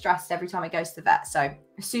gets so stressed every time it goes to the vet. So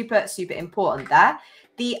super, super important there.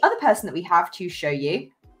 The other person that we have to show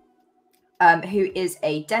you, who is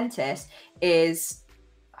a dentist, is,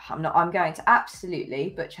 I'm going to absolutely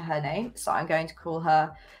butcher her name, so I'm going to call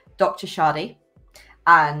her Dr. Shadi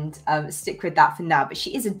and stick with that for now. But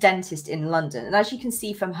she is a dentist in London. And as you can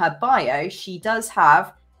see from her bio, she does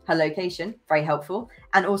have her location, very helpful,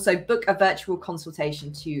 and also book a virtual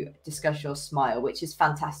consultation to discuss your smile, which is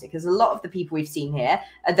fantastic. Because a lot of the people we've seen here,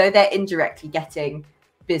 although they're indirectly getting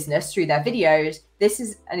business through their videos, this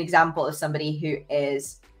is an example of somebody who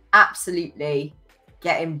is absolutely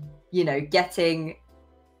getting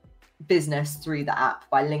business through the app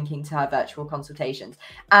by linking to her virtual consultations.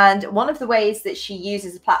 And one of the ways that she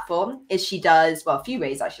uses the platform is she does, well, a few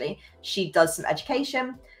ways actually. She does some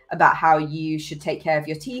education about how you should take care of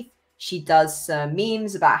your teeth. She does some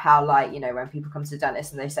memes about how, like, you know, when people come to the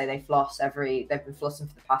dentist and they say they've been flossing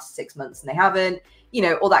for the past 6 months and they haven't, you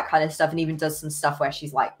know, all that kind of stuff. And even does some stuff where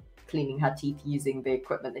she's like cleaning her teeth using the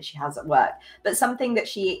equipment that she has at work. But something that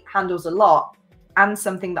she handles a lot, and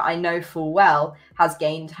something that I know full well has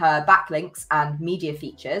gained her backlinks and media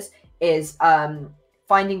features, is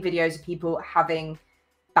finding videos of people having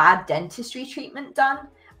bad dentistry treatment done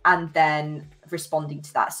and then responding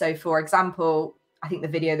to that. So for example, I think the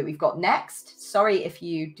video that we've got next, sorry if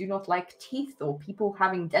you do not like teeth or people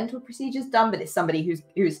having dental procedures done, but it's somebody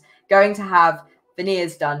who's going to have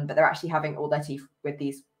veneers done, but they're actually having all their teeth with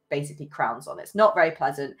these basically crowns on. It's not very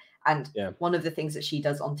pleasant. And one of the things that she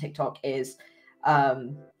does on TikTok is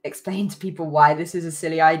explain to people why this is a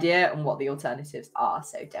silly idea and what the alternatives are.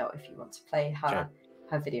 So Dale, if you want to play her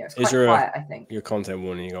video, it's quite quiet, I think. Your content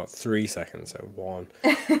warning, you got 3 seconds. So 1,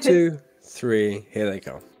 2, 3, here they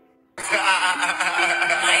come.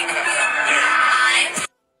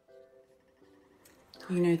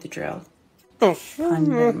 You know the drill. Pun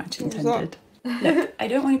very much intended. Look, I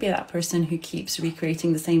don't want to be that person who keeps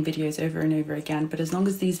recreating the same videos over and over again, but as long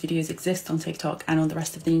as these videos exist on TikTok and on the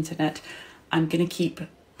rest of the internet, I'm going to keep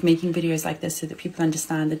making videos like this so that people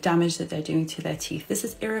understand the damage that they're doing to their teeth. This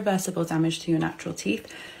is irreversible damage to your natural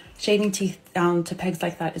teeth. Shaving teeth down to pegs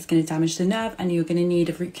like that is going to damage the nerve, and you're going to need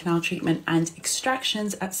a root canal treatment and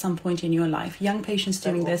extractions at some point in your life. Young patients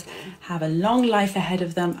doing this have a long life ahead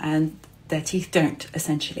of them, and their teeth don't,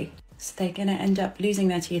 essentially. So they're going to end up losing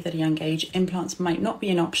their teeth at a young age. Implants might not be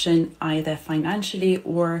an option either financially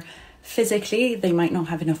or physically. They might not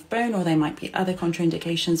have enough bone, or there might be other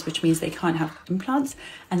contraindications, which means they can't have implants.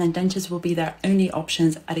 And then dentures will be their only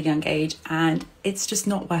options at a young age. And it's just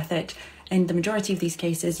not worth it. In the majority of these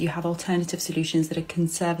cases, you have alternative solutions that are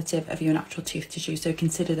conservative of your natural tooth tissue. So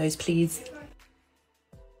consider those, please.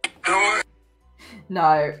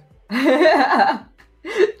 No.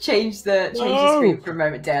 Change the screen for a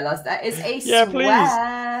moment, Dale. That is a swear.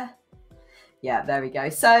 Please. Yeah, there we go.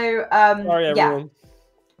 So, sorry, everyone.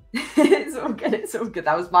 It's all good. It's all good.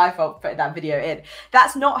 That was my fault for putting that video in.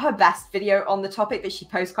 That's not her best video on the topic, but she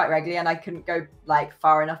posts quite regularly, and I couldn't go like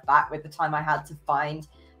far enough back with the time I had to find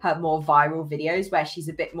her more viral videos where she's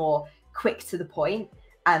a bit more quick to the point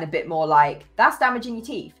and a bit more like, that's damaging your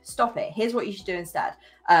teeth, stop it, here's what you should do instead.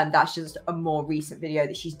 That's just a more recent video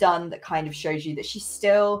that she's done that kind of shows you that she's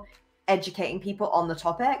still educating people on the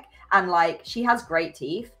topic. And like, she has great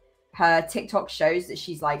teeth. Her TikTok shows that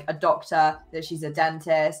she's like a doctor, that she's a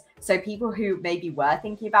dentist. So people who maybe were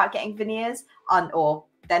thinking about getting veneers, or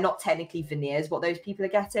they're not technically veneers, what those people are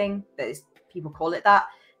getting, people call it that,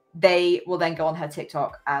 they will then go on her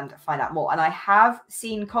TikTok and find out more. And I have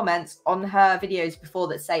seen comments on her videos before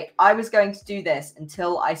that say, I was going to do this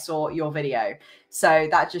until I saw your video. So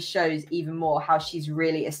that just shows even more how she's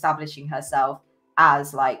really establishing herself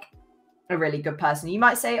as like a really good person. You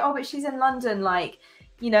might say, oh, but she's in London. Like,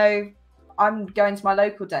 you know, I'm going to my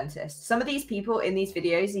local dentist. Some of these people in these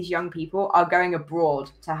videos, these young people, are going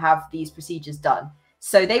abroad to have these procedures done.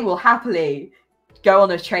 So they will happily go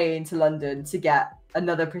on a train to London to get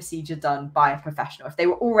another procedure done by a professional. If they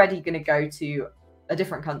were already going to go to a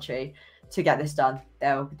different country to get this done,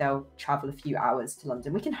 they'll travel a few hours to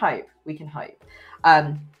London. We can hope.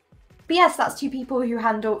 But yes, that's 2 people who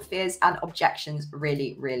handle fears and objections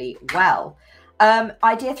really, really well.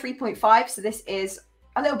 Idea 3.5. So this is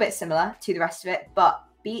a little bit similar to the rest of it, but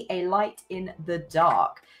be a light in the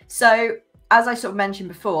dark. So as I sort of mentioned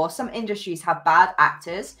before, some industries have bad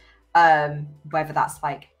actors, whether that's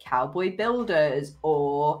like cowboy builders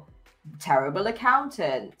or terrible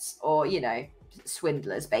accountants or, you know,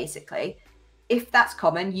 swindlers, basically. If that's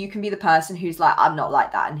common, you can be the person who's like, I'm not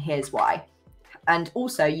like that, and here's why. And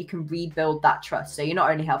also you can rebuild that trust. So you're not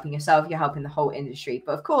only helping yourself, you're helping the whole industry.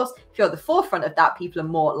 But of course, if you're at the forefront of that, people are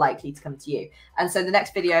more likely to come to you. And so the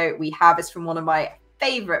next video we have is from one of my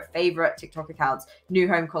favorite TikTok accounts, New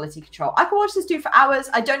Home Quality Control. I could watch this dude for hours.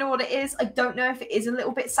 I don't know what it is. I don't know if it is a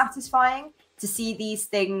little bit satisfying to see these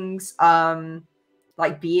things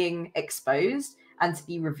like being exposed and to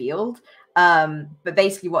be revealed. But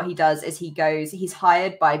basically what he does is he's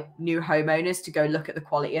hired by new homeowners to go look at the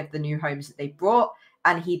quality of the new homes that they brought.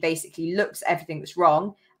 And he basically looks at everything that's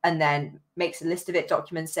wrong and then makes a list of it,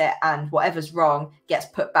 documents it, and whatever's wrong gets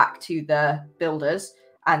put back to the builders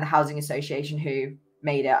and the housing association who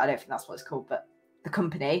made it. I don't think that's what it's called, but the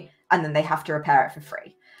company, and then they have to repair it for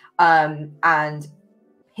free. And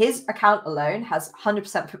his account alone has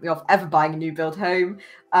 100% put me off ever buying a new build home.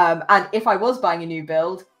 And if I was buying a new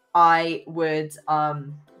build, I would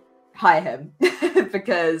hire him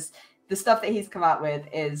because the stuff that he's come out with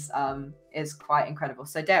is quite incredible.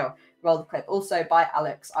 So Dale, roll the clip. Also, bye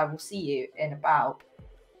Alex. I will see you in about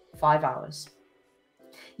 5 hours.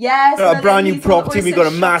 Yes, a brand new property, we've got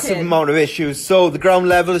a massive amount of issues. So the ground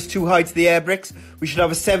level is too high to the air bricks. We should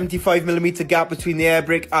have a 75mm gap between the air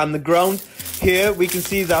brick and the ground. Here we can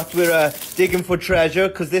see that we're digging for treasure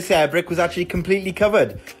because this air brick was actually completely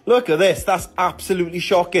covered. Look. Look at this, that's absolutely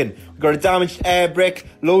shocking. We've got a damaged air brick,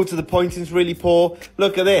 loads of the pointing's really poor.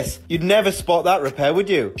 Look at this, you'd never spot that repair, would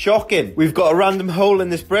you? Shocking. We've got a random hole in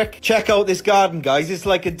this brick. Check out this garden, guys, it's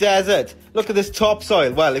like a desert. Look at this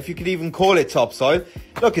topsoil, well, if you could even call it topsoil.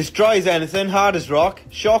 Look, it's dry as anything, hard as rock.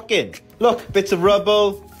 Shocking. Look, bits of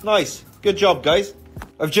rubble. Nice, good job, guys.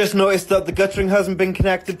 I've just noticed that the guttering hasn't been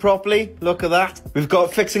connected properly. Look at that. We've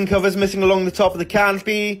got fixing covers missing along the top of the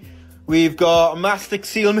canopy. We've got a mastic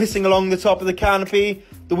seal missing along the top of the canopy.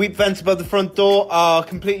 The weep vents above the front door are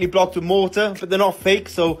completely blocked with mortar, but they're not fake,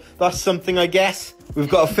 so that's something, I guess. We've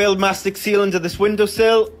got a failed mastic seal under this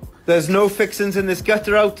windowsill. There's no fixings in this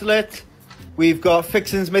gutter outlet. We've got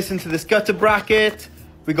fixings missing to this gutter bracket.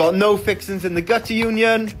 We've got no fixings in the gutter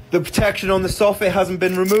union. The protection on the soffit hasn't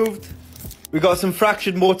been removed. We've got some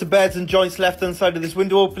fractured mortar beds and joints left inside of this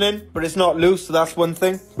window opening, but it's not loose, so that's one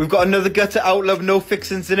thing. We've got another gutter outlet with no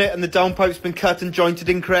fixings in it, and the downpipe's been cut and jointed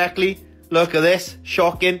incorrectly. Look at this,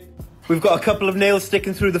 shocking. We've got a couple of nails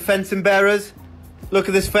sticking through the fencing bearers. Look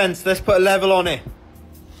at this fence, let's put a level on it.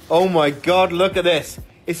 Oh my god, look at this.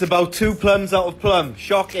 It's about 2 plums out of plum,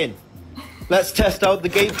 shocking. Let's test out the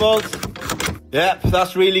gate bolts. Yep,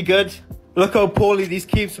 that's really good. Look how poorly these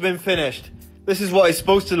keeps have been finished. This is what it's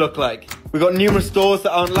supposed to look like. We've got numerous doors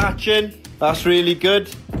that aren't latching. That's really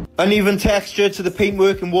good. Uneven texture to the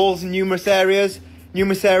paintwork and walls in numerous areas.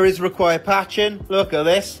 Numerous areas require patching. Look at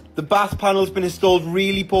this. The bath panel's been installed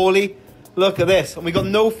really poorly. Look at this. And we got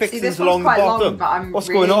no fixings along the bottom. What's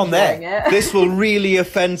going on there? This will really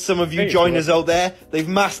offend some of you joiners out there. They've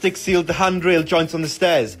mastic sealed the handrail joints on the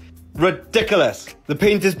stairs. Ridiculous. The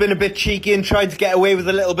painter's been a bit cheeky and tried to get away with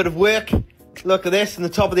a little bit of work. Look at this, and the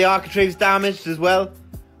top of the architrave's damaged as well.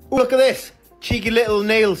 Ooh, look at this. Cheeky little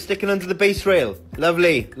nail sticking under the base rail.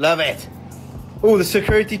 Lovely, love it. Oh, the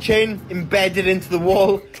security chain embedded into the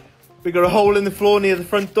wall. We got a hole in the floor near the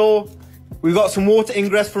front door. We've got some water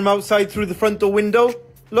ingress from outside through the front door window.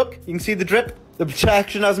 Look, you can see the drip. The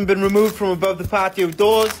protection hasn't been removed from above the patio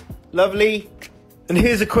doors. Lovely. And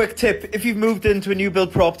here's a quick tip. If you've moved into a new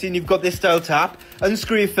build property and you've got this style tap,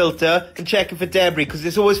 unscrew your filter and check it for debris, because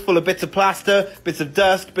it's always full of bits of plaster, bits of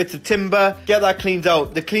dust, bits of timber. Get that cleaned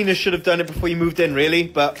out. The cleaners should have done it before you moved in, really,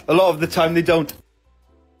 but a lot of the time they don't.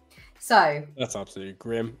 So that's absolutely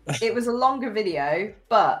grim. It was a longer video,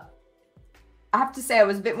 but I have to say I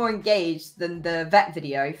was a bit more engaged than the vet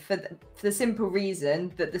video for the simple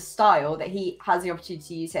reason that the style that he has the opportunity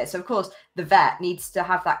to use here. So of course the vet needs to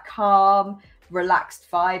have that calm, relaxed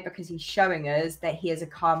vibe, because he's showing us that he is a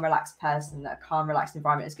calm, relaxed person, that a calm, relaxed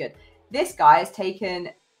environment is good. This guy has taken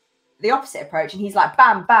the opposite approach, and he's like,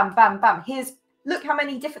 bam, bam, bam, bam. Look how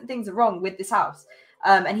many different things are wrong with this house.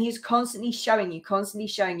 And he's constantly showing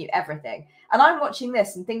you everything. And I'm watching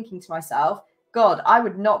this and thinking to myself, God, I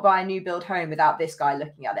would not buy a new build home without this guy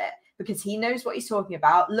looking at it, because he knows what he's talking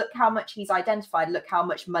about. Look how much he's identified. Look how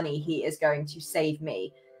much money he is going to save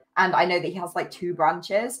me. And I know that he has like 2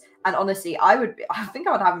 branches. And honestly, I think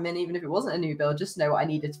I would have him in even if it wasn't a new build, just to know what I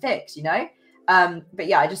needed to fix, you know? But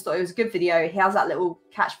yeah, I just thought it was a good video. He has that little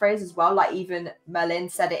catchphrase as well. Like even Merlin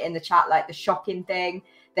said it in the chat, like the shocking thing.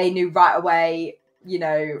 They knew right away, you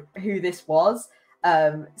know, who this was.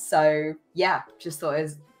 So yeah, just thought it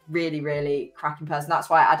was really, really cracking person. That's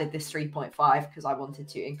why I added this 3.5, because I wanted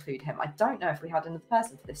to include him. I don't know if we had another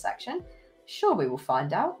person for this section. Sure, we will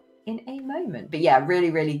find out in a moment. But yeah,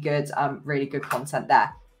 really, really good content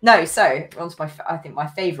there. No, so on to I think my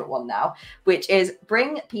favorite one now, which is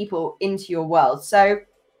bring people into your world. So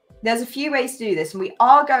there's a few ways to do this, and we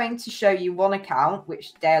are going to show you one account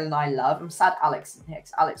which Dale and I love. I'm sad Alex isn't here,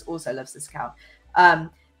 because Alex also loves this account.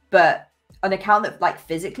 But an account that like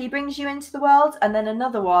physically brings you into the world, and then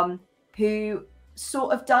another one who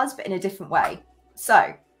sort of does, but in a different way.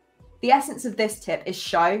 So the essence of this tip is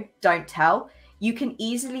show, don't tell. You can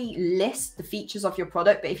easily list the features of your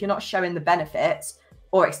product, but if you're not showing the benefits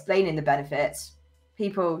or explaining the benefits,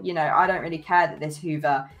 people, you know, I don't really care that this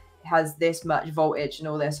Hoover has this much voltage and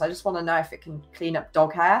all this. I just want to know if it can clean up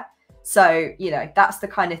dog hair. So, you know, that's the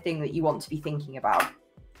kind of thing that you want to be thinking about.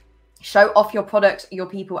 Show off your product, your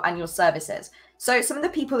people, and your services. So some of the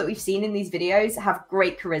people that we've seen in these videos have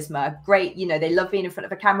great charisma, great, you know, they love being in front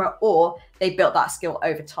of a camera, or they built that skill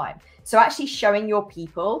over time. So actually showing your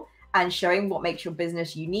people and showing what makes your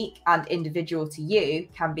business unique and individual to you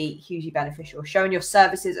can be hugely beneficial. Showing your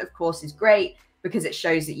services, of course, is great, because it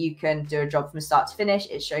shows that you can do a job from start to finish.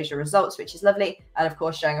 It shows your results, which is lovely. And of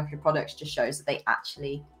course, showing off your products just shows that they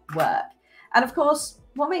actually work. And of course,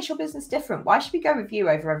 what makes your business different? Why should we go with you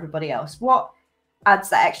over everybody else? What adds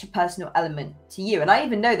that extra personal element to you? And I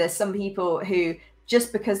even know there's some people who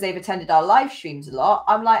just because they've attended our live streams a lot,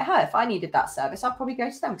 I'm like, hey, if I needed that service, I'll probably go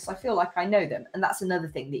to them because I feel like I know them. And that's another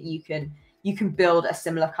thing that you can build a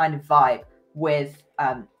similar kind of vibe with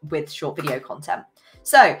short video content.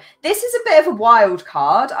 So this is a bit of a wild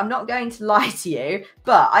card. I'm not going to lie to you,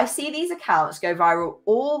 but I see these accounts go viral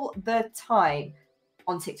all the time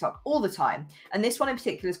on TikTok, all the time. And this one in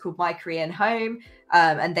particular is called My Korean Home,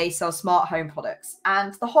 and they sell smart home products.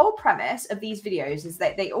 And the whole premise of these videos is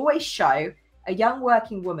that they always show a young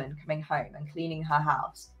working woman coming home and cleaning her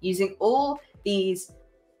house using all these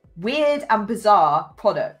weird and bizarre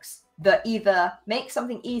products that either make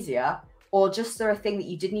something easier or just are a thing that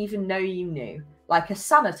you didn't even know you knew, like a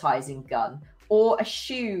sanitizing gun or a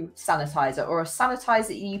shoe sanitizer or a sanitizer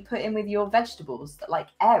that you put in with your vegetables that like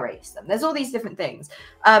aerates them. There's all these different things.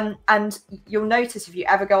 And you'll notice if you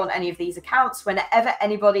ever go on any of these accounts, whenever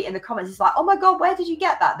anybody in the comments is like, oh my God, where did you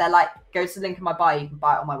get that? They're like, go to the link in my bio, you can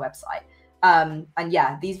buy it on my website. And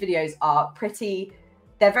yeah, these videos are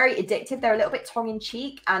they're very addictive. They're a little bit tongue in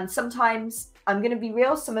cheek. And sometimes, I'm going to be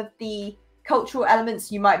real, some of the cultural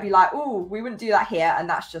elements you might be like, oh, we wouldn't do that here. And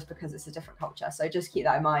that's just because it's a different culture. So just keep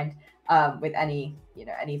that in mind with any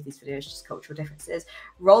of these videos, just cultural differences.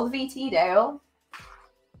 Roll the VT, Dale.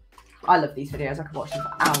 I love these videos. I could watch them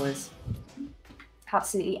for hours.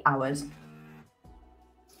 Absolutely hours.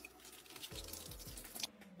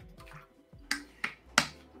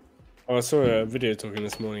 I saw a video talking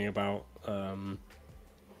this morning about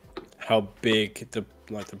how big the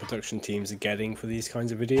production teams are getting for these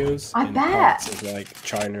kinds of videos. I in bet. Parts of like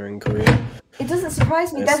China and Korea. It doesn't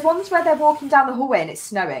surprise me. There's ones where they're walking down the hallway and it's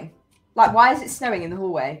snowing. Like, why is it snowing in the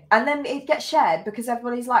hallway? And then it gets shared because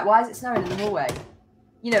everybody's like, why is it snowing in the hallway?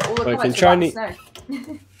 You know, all the comments are about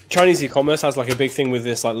snow. Chinese e-commerce has like a big thing with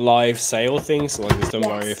this like live sale thing, so like it's done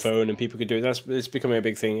via your phone and people could do it. It's becoming a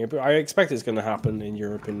big thing. I expect it's going to happen in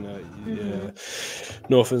Europe and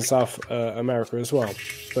North and South America as well.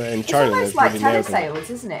 But in China, it's almost like telesales,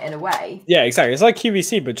 isn't it, in a way? Yeah, exactly. It's like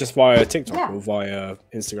QVC, but just via TikTok or via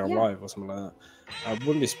Instagram Live or something like that. I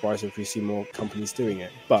wouldn't be surprised if we see more companies doing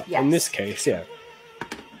it. But in this case,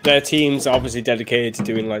 their teams are obviously dedicated to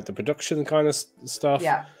doing like the production kind of stuff.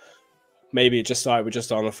 Yeah. Maybe it just started with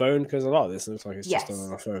just on the phone because a lot of this looks like it's just done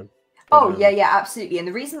on a phone. Oh, yeah, absolutely. And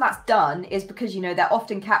the reason that's done is because, they're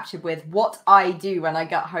often captured with what I do when I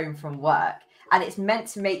get home from work. And it's meant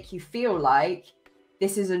to make you feel like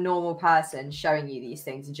this is a normal person showing you these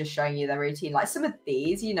things and just showing you their routine. Like some of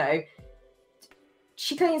these,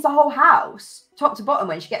 she cleans the whole house, top to bottom,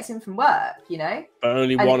 when she gets in from work, But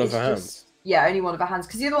only one of her hands. Yeah, only one of her hands.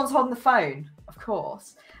 Because the other one's holding the phone, of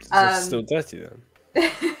course. It's still dirty then.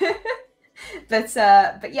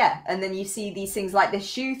 But yeah, and then you see these things like this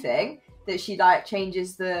shoe thing that she like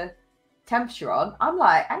changes the temperature on. I'm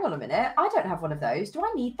like, hang on a minute, I don't have one of those. Do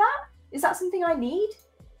I need that? Is that something I need?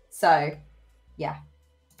 So yeah.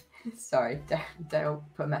 Sorry, don't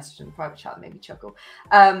put a message in the private chat that made me chuckle.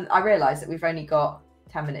 I realized that we've only got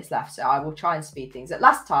 10 minutes left, so I will try and speed things up.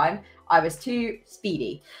 Last time I was too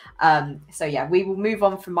speedy. So yeah, we will move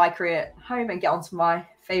on from My Korean Home and get on to one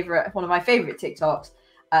of my favorite TikToks,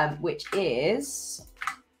 which is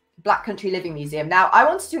Black Country Living Museum. Now, I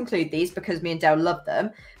wanted to include these because me and Dale love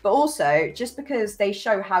them, but also just because they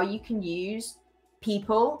show how you can use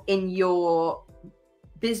people in your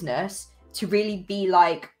business to really be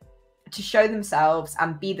like, to show themselves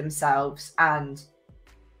and be themselves and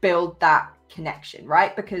build that connection,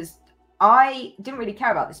 right? Because I didn't really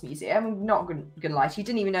care about this museum. I'm not gonna lie to you,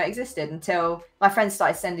 didn't even know it existed until my friends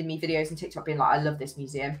started sending me videos on TikTok being like, I love this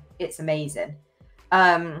museum. It's amazing.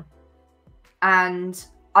 And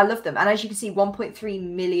I love them. And as you can see, 1.3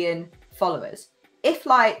 million followers. If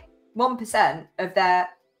like 1% of their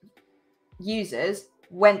users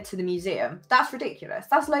went to the museum, that's ridiculous.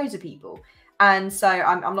 That's loads of people. And so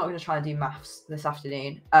I'm not going to try and do maths this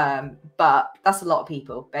afternoon, but that's a lot of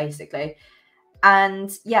people, basically.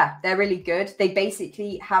 And yeah, they're really good. They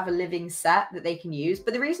basically have a living set that they can use.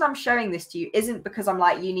 But the reason I'm showing this to you isn't because I'm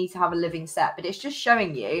like, you need to have a living set, but it's just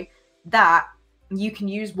showing you that you can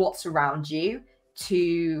use what's around you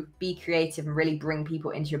to be creative and really bring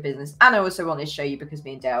people into your business. And I also wanted to show you because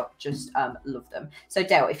me and Dale just love them. So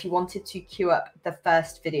Dale, if you wanted to queue up the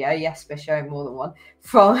first video, yes, we're showing more than one,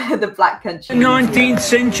 from the Black Country. The 19th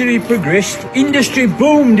century progressed, industry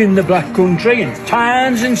boomed in the Black Country and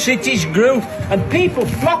towns and cities grew and people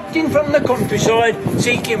flocked in from the countryside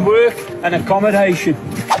seeking work and accommodation.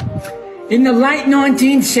 In the late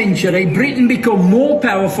 19th century, Britain became more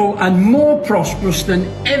powerful and more prosperous than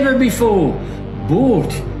ever before. But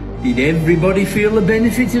did everybody feel the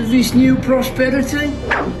benefit of this new prosperity?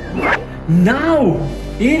 No,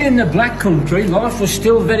 Here in the Black Country, life was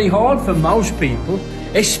still very hard for most people,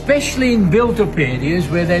 especially in built-up areas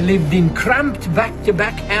where they lived in cramped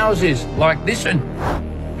back-to-back houses like this one.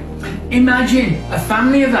 Imagine a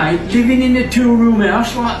family of 8 living in a 2-room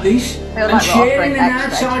house like this and sharing an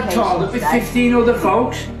outside toilet with 15 other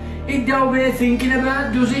folks. It don't bear thinking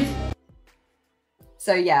about, does it?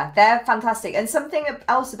 So yeah, they're fantastic. And something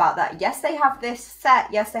else about that, yes, they have this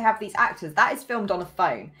set, yes, they have these actors. That is filmed on a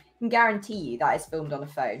phone. I can guarantee you that is filmed on a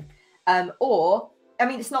phone. Or, I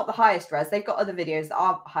mean, it's not the highest res. They've got other videos that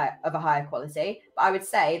are of a higher quality. But I would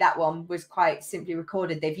say that one was quite simply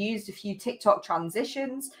recorded. They've used a few TikTok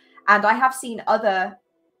transitions. And I have seen other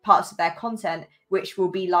parts of their content, which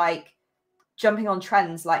will be like jumping on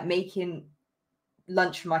trends, like making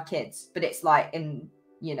lunch for my kids. But it's like in,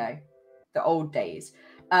 you know, the old days.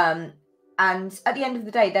 And at the end of the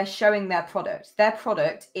day, they're showing their product. Their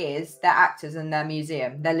product is their actors and their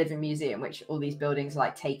museum, their living museum, which all these buildings are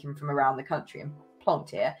like taken from around the country and plonked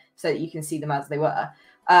here so that you can see them as they were.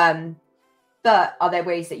 But are there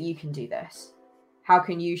ways that you can do this? How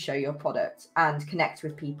can you show your product and connect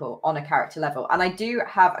with people on a character level? And I do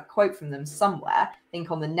have a quote from them somewhere, I think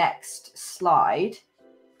on the next slide,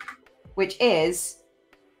 which is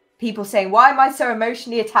people saying, why am I so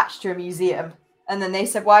emotionally attached to a museum? And then they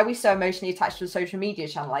said, why are we so emotionally attached to a social media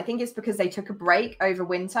channel? I think it's because they took a break over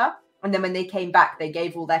winter. And then when they came back, they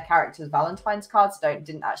gave all their characters Valentine's cards.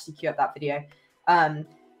 Didn't actually queue up that video.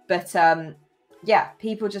 Yeah,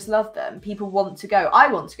 people just love them. People want to go.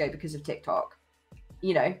 I want to go because of TikTok.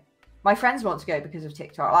 You know, my friends want to go because of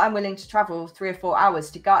TikTok. I'm willing to travel 3 or 4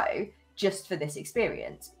 hours to go just for this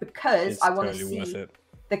experience because I want to see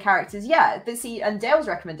the characters. Yeah, but see, and Dale's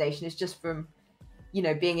recommendation is just from, you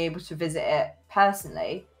know, being able to visit it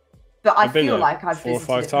personally. But I feel like I've 4 or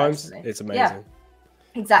 5 times. It's amazing. Yeah,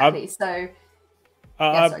 exactly. So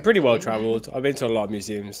I'm pretty well traveled. I've been to a lot of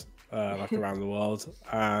museums like around the world,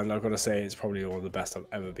 and I've got to say it's probably one of the best I've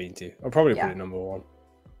ever been to. I'll probably put it number 1.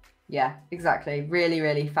 Yeah, exactly. Really,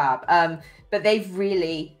 really fab. But they've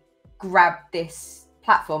really grabbed this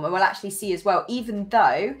platform, and we'll actually see as well, even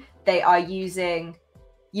though they are using,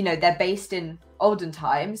 you know, they're based in olden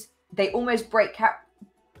times, they almost break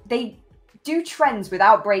they do trends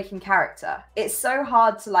without breaking character. It's so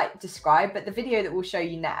hard to like describe, but the video that we'll show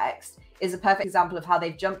you next is a perfect example of how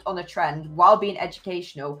they've jumped on a trend while being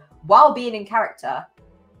educational, while being in character,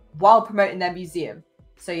 while promoting their museum.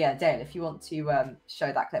 So yeah, Dale, if you want to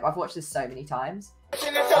show that clip. I've watched this so many times.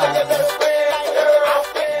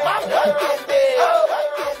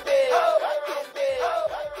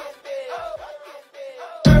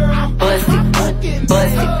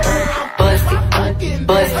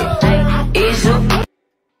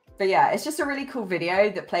 But yeah, it's just a really cool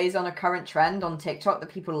video that plays on a current trend on TikTok that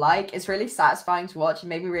people like. It's really satisfying to watch and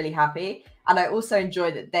made me really happy. And I also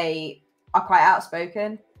enjoy that they are quite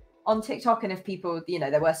outspoken on TikTok. And if people, you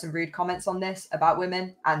know, there were some rude comments on this about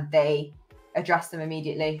women and they addressed them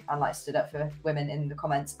immediately and like stood up for women in the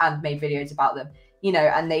comments and made videos about them, you know,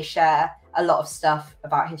 and they share a lot of stuff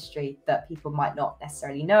about history that people might not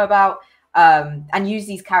necessarily know about, and use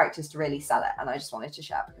these characters to really sell it. And I just wanted to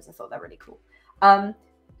share because I thought they're really cool.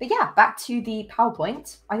 But yeah, back to the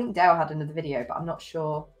PowerPoint. I think Dale had another video, but I'm not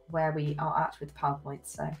sure where we are at with the PowerPoint.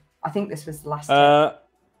 So I think this was the last.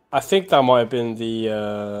 I think that might have been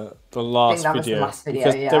the last video.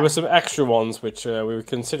 Because there were some extra ones which we were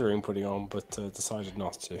considering putting on, but decided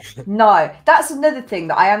not to. No, that's another thing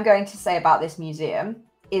that I am going to say about this museum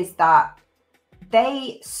is that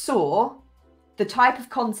they saw the type of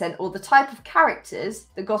content or the type of characters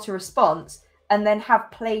that got a response and then have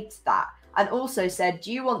played to that. And also said, do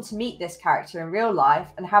you want to meet this character in real life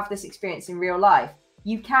and have this experience in real life?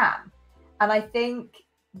 You can. And I think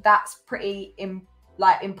that's pretty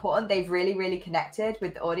important. They've really, really connected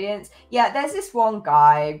with the audience. Yeah, there's this one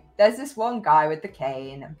guy with the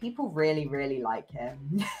cane and people really, really like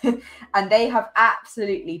him. And they have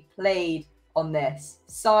absolutely played on this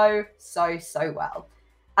so well.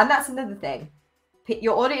 And that's another thing.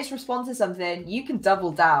 Your audience responds to something, you can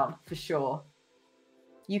double down for sure.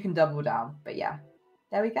 You can double down. But yeah,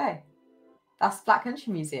 there we go. That's Black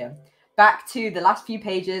Country Museum. Back to the last few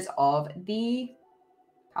pages of the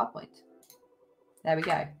PowerPoint. There we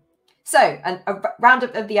go. So, a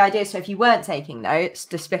roundup of the ideas. So if you weren't taking notes,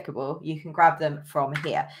 despicable, you can grab them from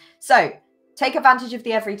here. So take advantage of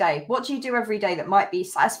the everyday. What do you do every day that might be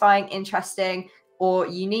satisfying, interesting, or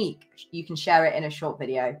unique? You can share it in a short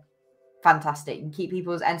video. Fantastic. You can keep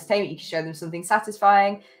people's entertainment. You can show them something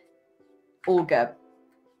satisfying. All good.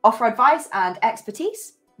 Offer advice and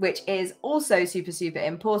expertise, which is also super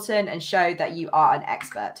important, and show that you are an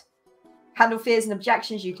expert. handle fears and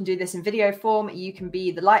objections. You can do this in video form. You can be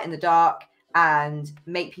the light in the dark and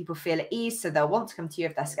make people feel at ease, so they'll want to come to you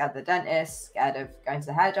if they're scared of the dentist, scared of going to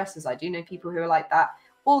the hairdressers. I do know people who are like that.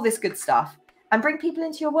 All this good stuff. And bring people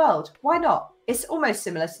into your world. Why not? It's almost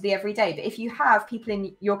similar to the everyday. But if you have people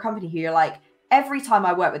in your company who you're like, every time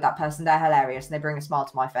I work with that person, they're hilarious and they bring a smile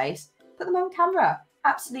to my face, put them on camera.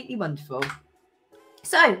 Absolutely wonderful.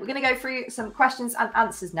 So we're going to go through some questions and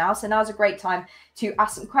answers now. So now's a great time to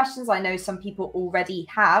ask some questions. I know some people already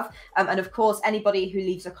have. And of course, anybody who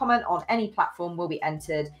leaves a comment on any platform will be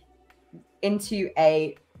entered into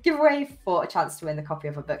a giveaway for a chance to win the copy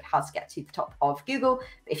of a book, How to Get to the Top of Google.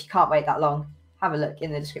 But if you can't wait that long, have a look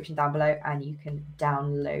in the description down below and you can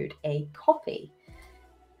download a copy.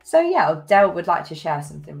 So yeah, Dale would like to share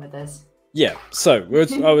something with us. Yeah, so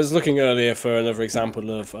I was looking earlier for another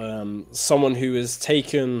example of someone who has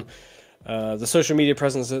taken the social media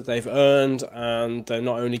presence that they've earned, and they're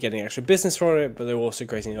not only getting extra business for it, but they're also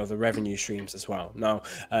creating other revenue streams as well. Now,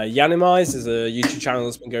 Yanimize is a YouTube channel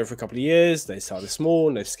that's been going for a couple of years. They started small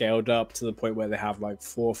and they've scaled up to the point where they have like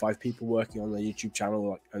 4 or 5 people working on their YouTube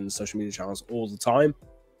channel and social media channels all the time.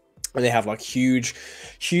 And they have like huge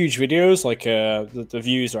videos, like the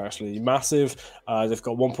views are actually massive. They've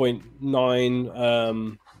got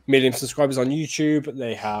 1.9 million subscribers on YouTube.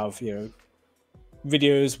 They have, you know,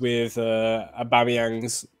 videos with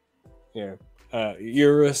Aubameyang's, you know,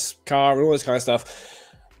 Urus car and all this kind of stuff.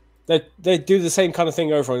 They do the same kind of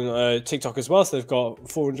thing over on TikTok as well. So they've got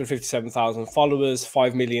 457,000 followers,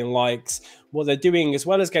 5 million likes. What they're doing, as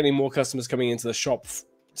well as getting more customers coming into the shop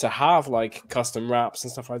to have like custom wraps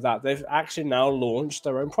and stuff like that, they've actually now launched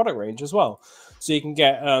their own product range as well. So you can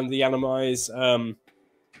get the Yanimize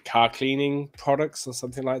car cleaning products or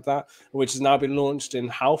something like that, which has now been launched in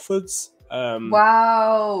Halfords.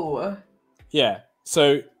 Wow. Yeah.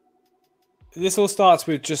 So this all starts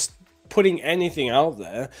with just putting anything out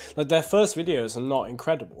there. Like their first videos are not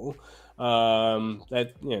incredible.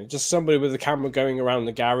 They're, you know, just somebody with a camera going around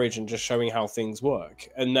the garage and just showing how things work.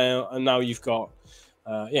 And now you've got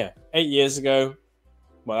 8 years ago,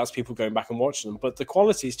 well, that's people going back and watching them, but the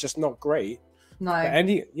quality is just not great. No. But I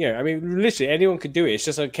mean, literally anyone could do it. It's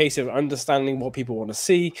just a case of understanding what people want to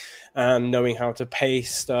see and knowing how to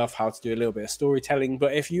pace stuff, how to do a little bit of storytelling.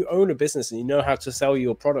 But if you own a business and you know how to sell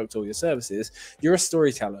your product or your services, you're a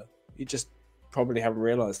storyteller. You just probably haven't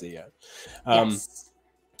realized it yet. Yes.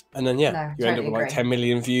 And then, you end up with like 10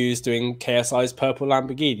 million views doing KSI's purple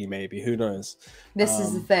Lamborghini, maybe. Who knows? This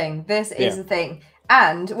is the thing. This is the thing.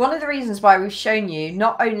 And one of the reasons why we've shown you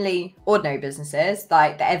not only ordinary businesses,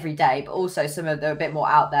 like the everyday, but also some of the a bit more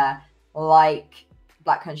out there, like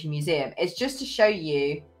Black Country Museum, is just to show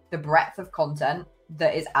you the breadth of content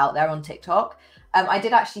that is out there on TikTok. I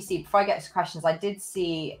did actually see, before I get to questions, I did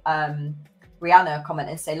see Rihanna comment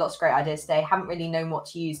and say, lots of great ideas today. Haven't really known what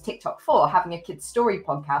to use TikTok for. Having a kids story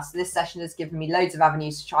podcast. So this session has given me loads of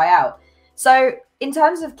avenues to try out. So in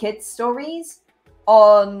terms of kids stories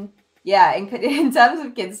on... Yeah, in terms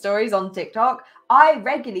of kids' stories on TikTok, I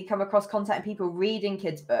regularly come across content of people reading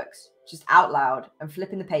kids' books just out loud and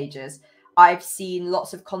flipping the pages. I've seen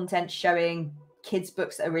lots of content showing kids'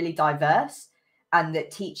 books that are really diverse and that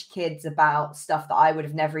teach kids about stuff that I would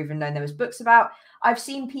have never even known there was books about. I've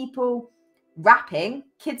seen people rapping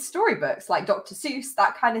kids' storybooks like Dr. Seuss,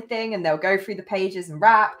 that kind of thing, and they'll go through the pages and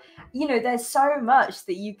rap. You know, there's so much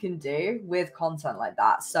that you can do with content like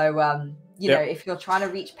that. So, you know, if you're trying to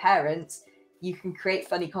reach parents, you can create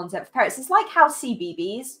funny content for parents. It's like how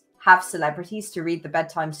CBBS have celebrities to read the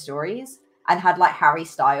bedtime stories and had like Harry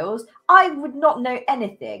Styles. I would not know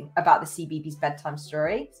anything about the CBBS bedtime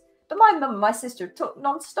stories, but my mum and my sister talk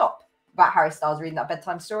non-stop about Harry Styles reading that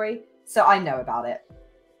bedtime story, so I know about it.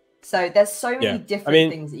 So there's so many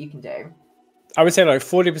different things that you can do. I would say like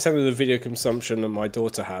 40% of the video consumption that my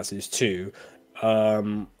daughter has is 2.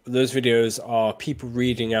 Those videos are people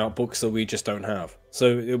reading out books that we just don't have.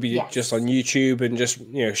 So it'll be just on YouTube and just,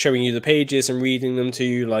 you know, showing you the pages and reading them to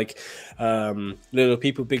you, like Little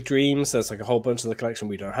People, Big Dreams. There's like a whole bunch of the collection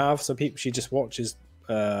we don't have. So she just watches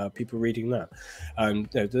people reading that. And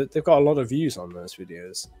you know, they've got a lot of views on those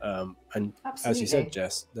videos. And as you said,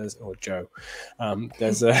 Jess, there's Joe,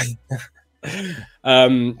 there's a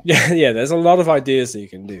there's a lot of ideas that you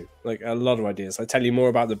can do, like a lot of ideas. I tell you more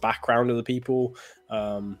about the background of the people.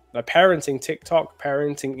 Like parenting TikTok,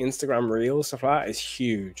 parenting Instagram Reels, stuff like that is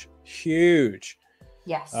huge.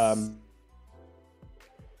 Yes. So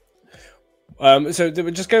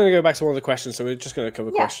we're just going to go back to one of the questions. So we're just going to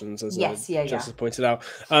cover questions, as Jess pointed out.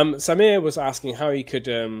 Samir was asking how you could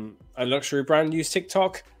a luxury brand use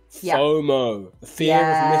TikTok. FOMO, the fear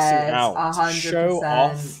of missing out. 100%. Show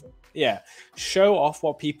off yeah, show off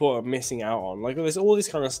what people are missing out on. Like there's all this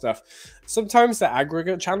kind of stuff. Sometimes they're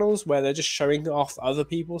aggregate channels where they're just showing off other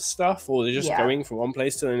people's stuff, or they're just going from one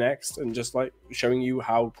place to the next and just like showing you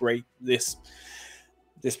how great this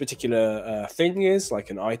particular thing is, like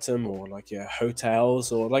an item or like your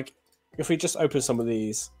hotels, or like if we just open some of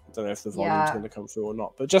these, I don't know if the volume's going to come through or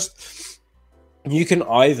not, but just you can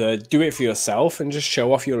either do it for yourself and just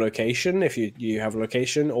show off your location if you have a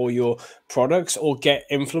location, or your products, or get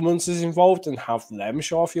influencers involved and have them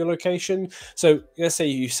show off your location. So let's say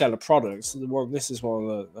you sell a product. This is one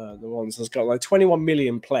of the ones that's got like 21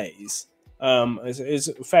 million plays. It's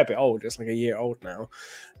a fair bit old. It's like a year old now,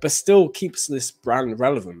 but still keeps this brand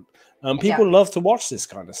relevant. People love to watch this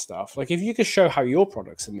kind of stuff. Like if you could show how your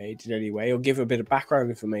products are made in any way, or give a bit of background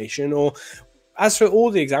information, or as for all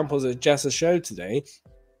the examples that Jess has showed today,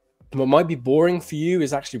 what might be boring for you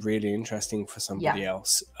is actually really interesting for somebody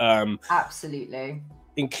else. Absolutely.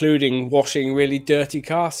 Including washing really dirty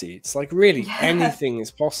car seats. Like really anything is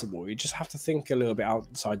possible. You just have to think a little bit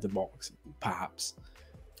outside the box, perhaps.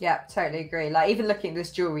 Yeah, totally agree. Like even looking at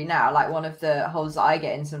this jewelry now, like one of the holes that I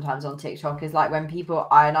get in sometimes on TikTok is like when people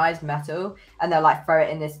ionize metal and they'll like throw it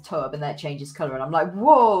in this tub and then it changes color. And I'm like,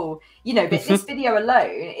 whoa, you know, but this video alone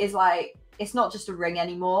is like, it's not just a ring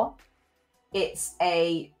anymore. It's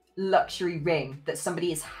a luxury ring that somebody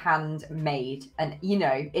has handmade. And, you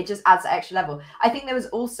know, it just adds an extra level. I think there was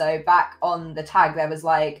also back on the tag, there was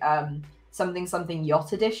like something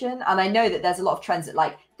yacht edition. And I know that there's a lot of trends that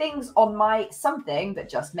like things on my something that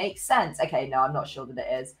just makes sense. Okay, no, I'm not sure that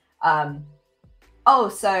it is. Oh,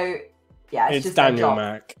 so yeah, it's just Daniel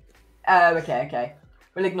Mack. Oh, okay.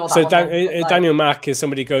 We'll ignore that. So Daniel Mack is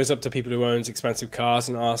somebody who goes up to people who owns expensive cars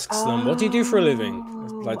and asks them, what do you do for a living?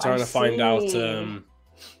 Like trying to find out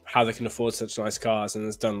how they can afford such nice cars, and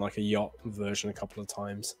has done like a yacht version a couple of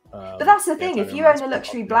times. But that's the thing, if you own a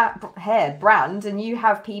luxury hair brand and you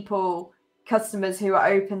have customers who are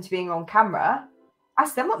open to being on camera,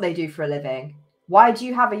 ask them what they do for a living. Why do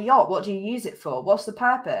you have a yacht? What do you use it for? What's the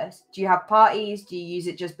purpose? Do you have parties? Do you use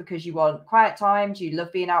it just because you want quiet time? Do you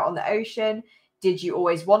love being out on the ocean? Did you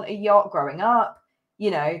always want a yacht growing up? You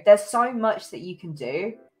know, there's so much that you can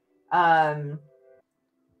do.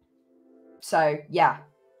 So yeah,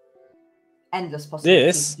 endless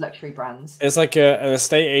possibilities. Luxury brands. It's like an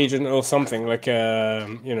estate agent or something, like you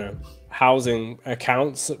know, housing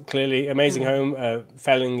accounts. Clearly, amazing home.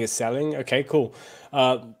 Felling is selling. Okay, cool.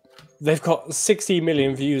 They've got 60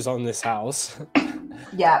 million views on this house.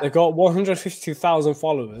 Yeah, they've got 152,000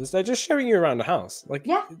 followers. They're just showing you around the house. Like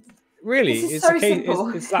really, it's so simple.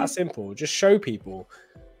 It's that simple. Just show people.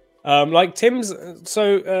 Like Tim's,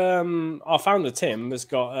 so our founder Tim has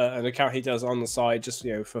got an account he does on the side, just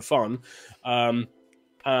for fun, and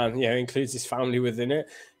includes his family within it.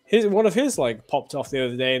 One of his like popped off the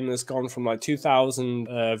other day and has gone from like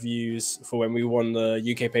 2,000 views for when we won the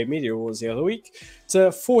UK Paid Media Awards the other week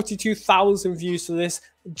to 42,000 views for this.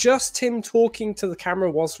 Just Tim talking to the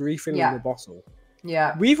camera whilst refilling the bottle.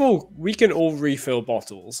 Yeah, we can all refill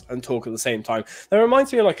bottles and talk at the same time. That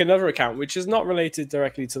reminds me of like another account which is not related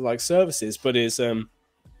directly to like services, but is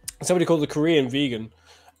somebody called the Korean Vegan.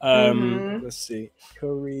 Let's see,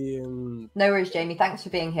 Korean. No worries, Jamie. Thanks for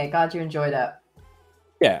being here. Glad you enjoyed it.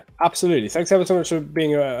 Yeah, absolutely. Thanks ever so much for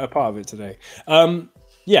being a part of it today. The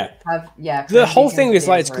whole thing is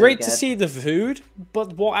like, it's great to see the food,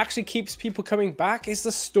 but what actually keeps people coming back is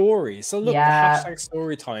the story. So look, the hashtag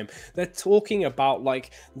story time. They're talking about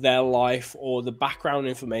like their life or the background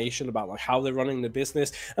information about like how they're running the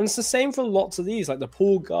business. And it's the same for lots of these, like the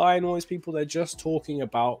pool guy and all these people, they're just talking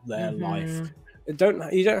about their life. You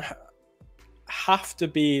don't have to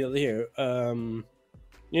be,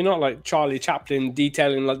 you're not like Charlie Chaplin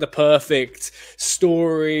detailing like the perfect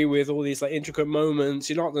story with all these like intricate moments.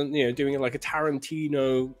 You're not, doing it like a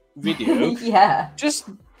Tarantino video.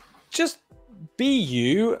 Just be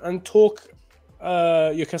you and talk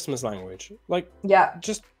your customer's language. Like,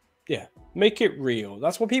 make it real.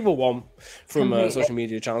 That's what people want from social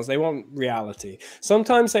media channels. They want reality.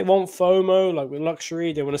 Sometimes they want FOMO, like with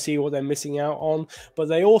luxury. They want to see what they're missing out on, but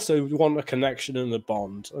they also want a connection and a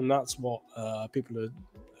bond. And that's what people are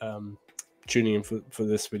tuning in for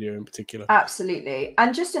this video in particular. Absolutely.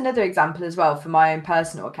 And just another example as well for my own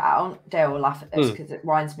personal account. Dale will laugh at this because it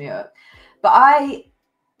winds me up. But I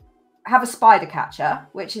have a spider catcher,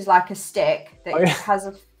 which is like a stick that has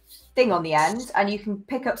a thing on the end, and you can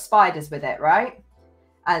pick up spiders with it, right?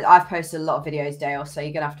 And I've posted a lot of videos, Dale, so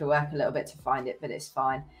you're gonna have to work a little bit to find it, but it's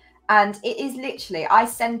fine. And it is literally, I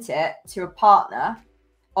sent it to a partner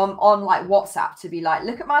on like WhatsApp to be like,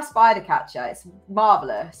 look at my spider catcher, it's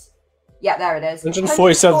marvelous. Yeah, there it is.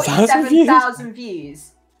 147,000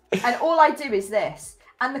 views. And all I do is this.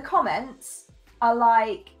 And the comments are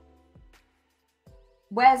like,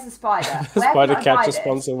 where's the spider? The Where spider can I buy catcher this?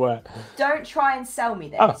 sponsor where? Don't try and sell me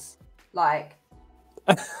this. Oh. Like,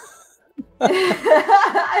 it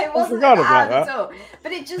wasn't forgot bad about at all.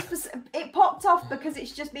 But it popped off because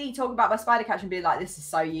it's just me talking about my spider catcher and being like, this is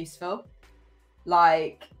so useful.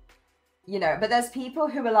 Like, you know, but there's people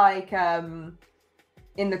who are like,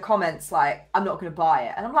 in the comments, like, I'm not going to buy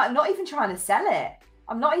it. And I'm like, I'm not even trying to sell it.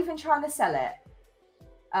 I'm not even trying to sell it.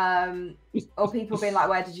 Or people being like,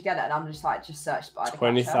 where did you get it? And I'm just like, just search spider catcher.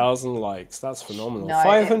 20,000 likes. That's phenomenal. No,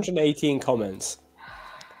 518 comments.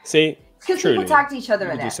 See, because people tagged each other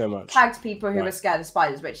in do it. so much. Tagged people who Right. were scared of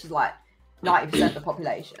spiders, which is like 90% of the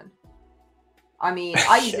population. I mean,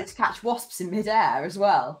 I use it to catch wasps in midair as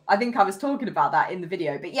well. I think I was talking about that in the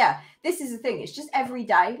video. But yeah, this is the thing. It's just every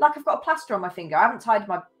day. Like, I've got a plaster on my finger. I haven't tidied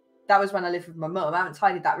my... That was when I lived with my mum. I haven't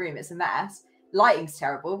tidied that room. It's a mess. Lighting's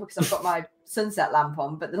terrible because I've got my sunset lamp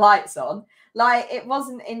on, but the light's on. Like, it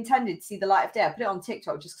wasn't intended to see the light of day. I put it on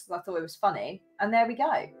TikTok just because I thought it was funny. And there we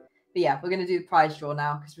go. But yeah, we're going to do the prize draw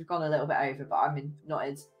now because we've gone a little bit over, but I'm not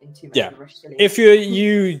in too much of a rush to leave. If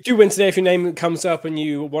you do win today, if your name comes up and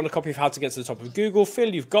you want a copy of How to Get to the Top of Google,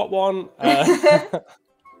 Phil, you've got one. If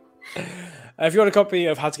you want a copy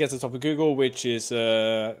of How to Get to the Top of Google, which is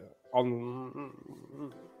on...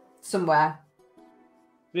 Somewhere.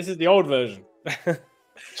 This is the old version.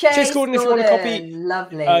 Cheers, Gordon, if you want a copy,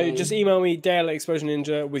 lovely. just email me, Dale at Explosion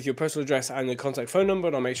Ninja, with your postal address and the contact phone number,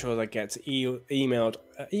 and I'll make sure that gets emailed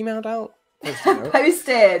out?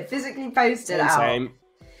 Posted, physically posted out. Same.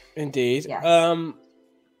 Indeed. Yes.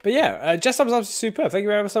 But yeah, Jess, that was absolutely super. Thank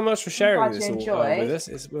you ever so much for sharing this all with us.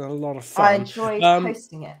 It's been a lot of fun. I enjoyed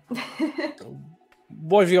posting it.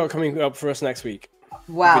 What have you got coming up for us next week?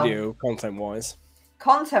 Wow. Video content-wise.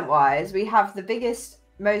 Content-wise, we have the biggest,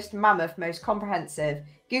 most mammoth, most comprehensive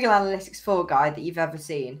Google Analytics 4 guide that you've ever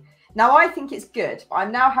seen. Now, I think it's good, but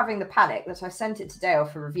I'm now having the panic that I sent it to Dale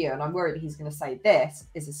for review, and I'm worried he's going to say, this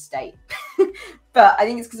is a state. But I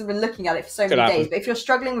think it's because I've been looking at it for so many days. But if you're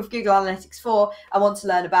struggling with Google Analytics 4 and want to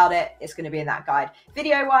learn about it, it's going to be in that guide.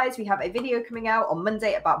 Video-wise, we have a video coming out on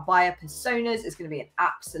Monday about buyer personas. It's going to be an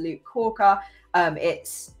absolute corker.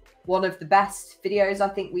 It's one of the best videos I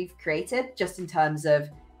think we've created, just in terms of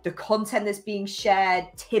the content that's being shared.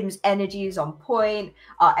 Tim's energy is on point.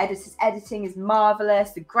 Our editor's editing is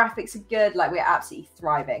marvelous. The graphics are good. Like, we're absolutely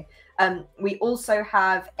thriving. We also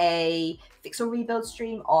have a fix or rebuild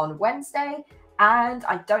stream on Wednesday. And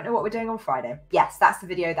I don't know what we're doing on Friday. Yes, that's the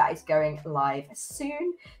video that is going live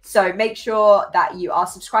soon. So make sure that you are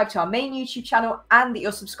subscribed to our main YouTube channel and that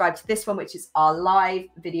you're subscribed to this one, which is our live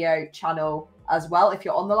video channel as well. If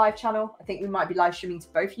you're on the live channel, I think we might be live streaming to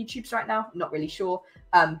both YouTubes right now. I'm not really sure.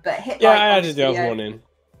 But hit like. Yeah, I added the other one in.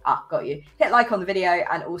 Ah, got you. Hit like on the video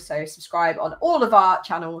and also subscribe on all of our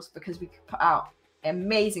channels because we can put out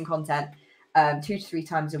amazing content 2 to 3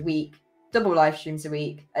 times a week, double live streams a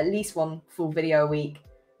week, at least one full video a week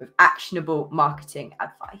with actionable marketing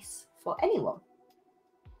advice for anyone.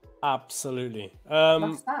 Absolutely.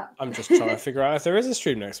 That's that. I'm just trying to figure out if there is a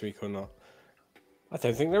stream next week or not. I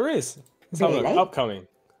don't think there is. It's upcoming.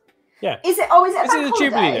 Yeah. Is it? Oh, is it? Is it the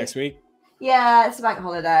Jubilee next week? Yeah, it's a bank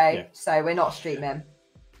holiday, so we're not streaming.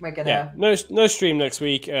 We're gonna no stream next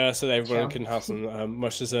week, so that everyone can have some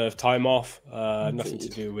much deserved time off. Nothing to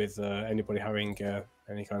do with anybody having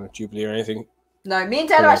any kind of Jubilee or anything. No, me and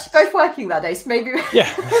Dad are actually both working that day, so maybe we'll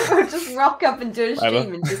just rock up and do a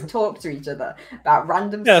stream and just talk to each other about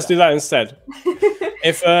random stuff. Let's do that instead.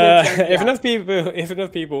 If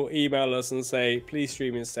enough people email us and say please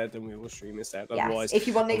stream instead, then we will stream instead. Otherwise, if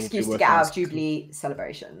you want an excuse to get out of Jubilee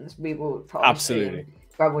celebrations, we will probably stream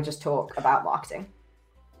where we'll just talk about marketing.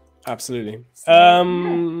 Absolutely.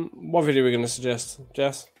 What video are we going to suggest,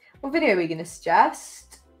 Jess? What video are we going to suggest?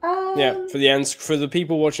 For the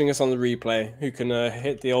people watching us on the replay who can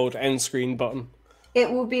hit the old end screen button. It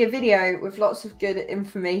will be a video with lots of good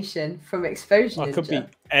information from Exposure Ninja. It could be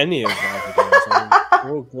any of our videos.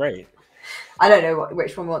 They're all great. I don't know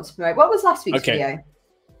which one we want to promote. What was last week's video?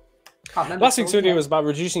 Can't remember. Last week's video was about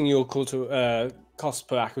reducing your cost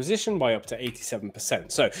per acquisition by up to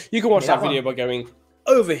 87%. So you can watch that video by going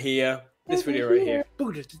over here. This video right here.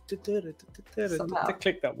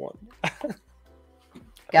 Click that one.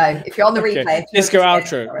 Go. If you're on the replay. Disco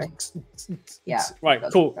outro. Yeah. Right,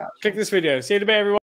 cool. Click this video. See you in a bit, everyone.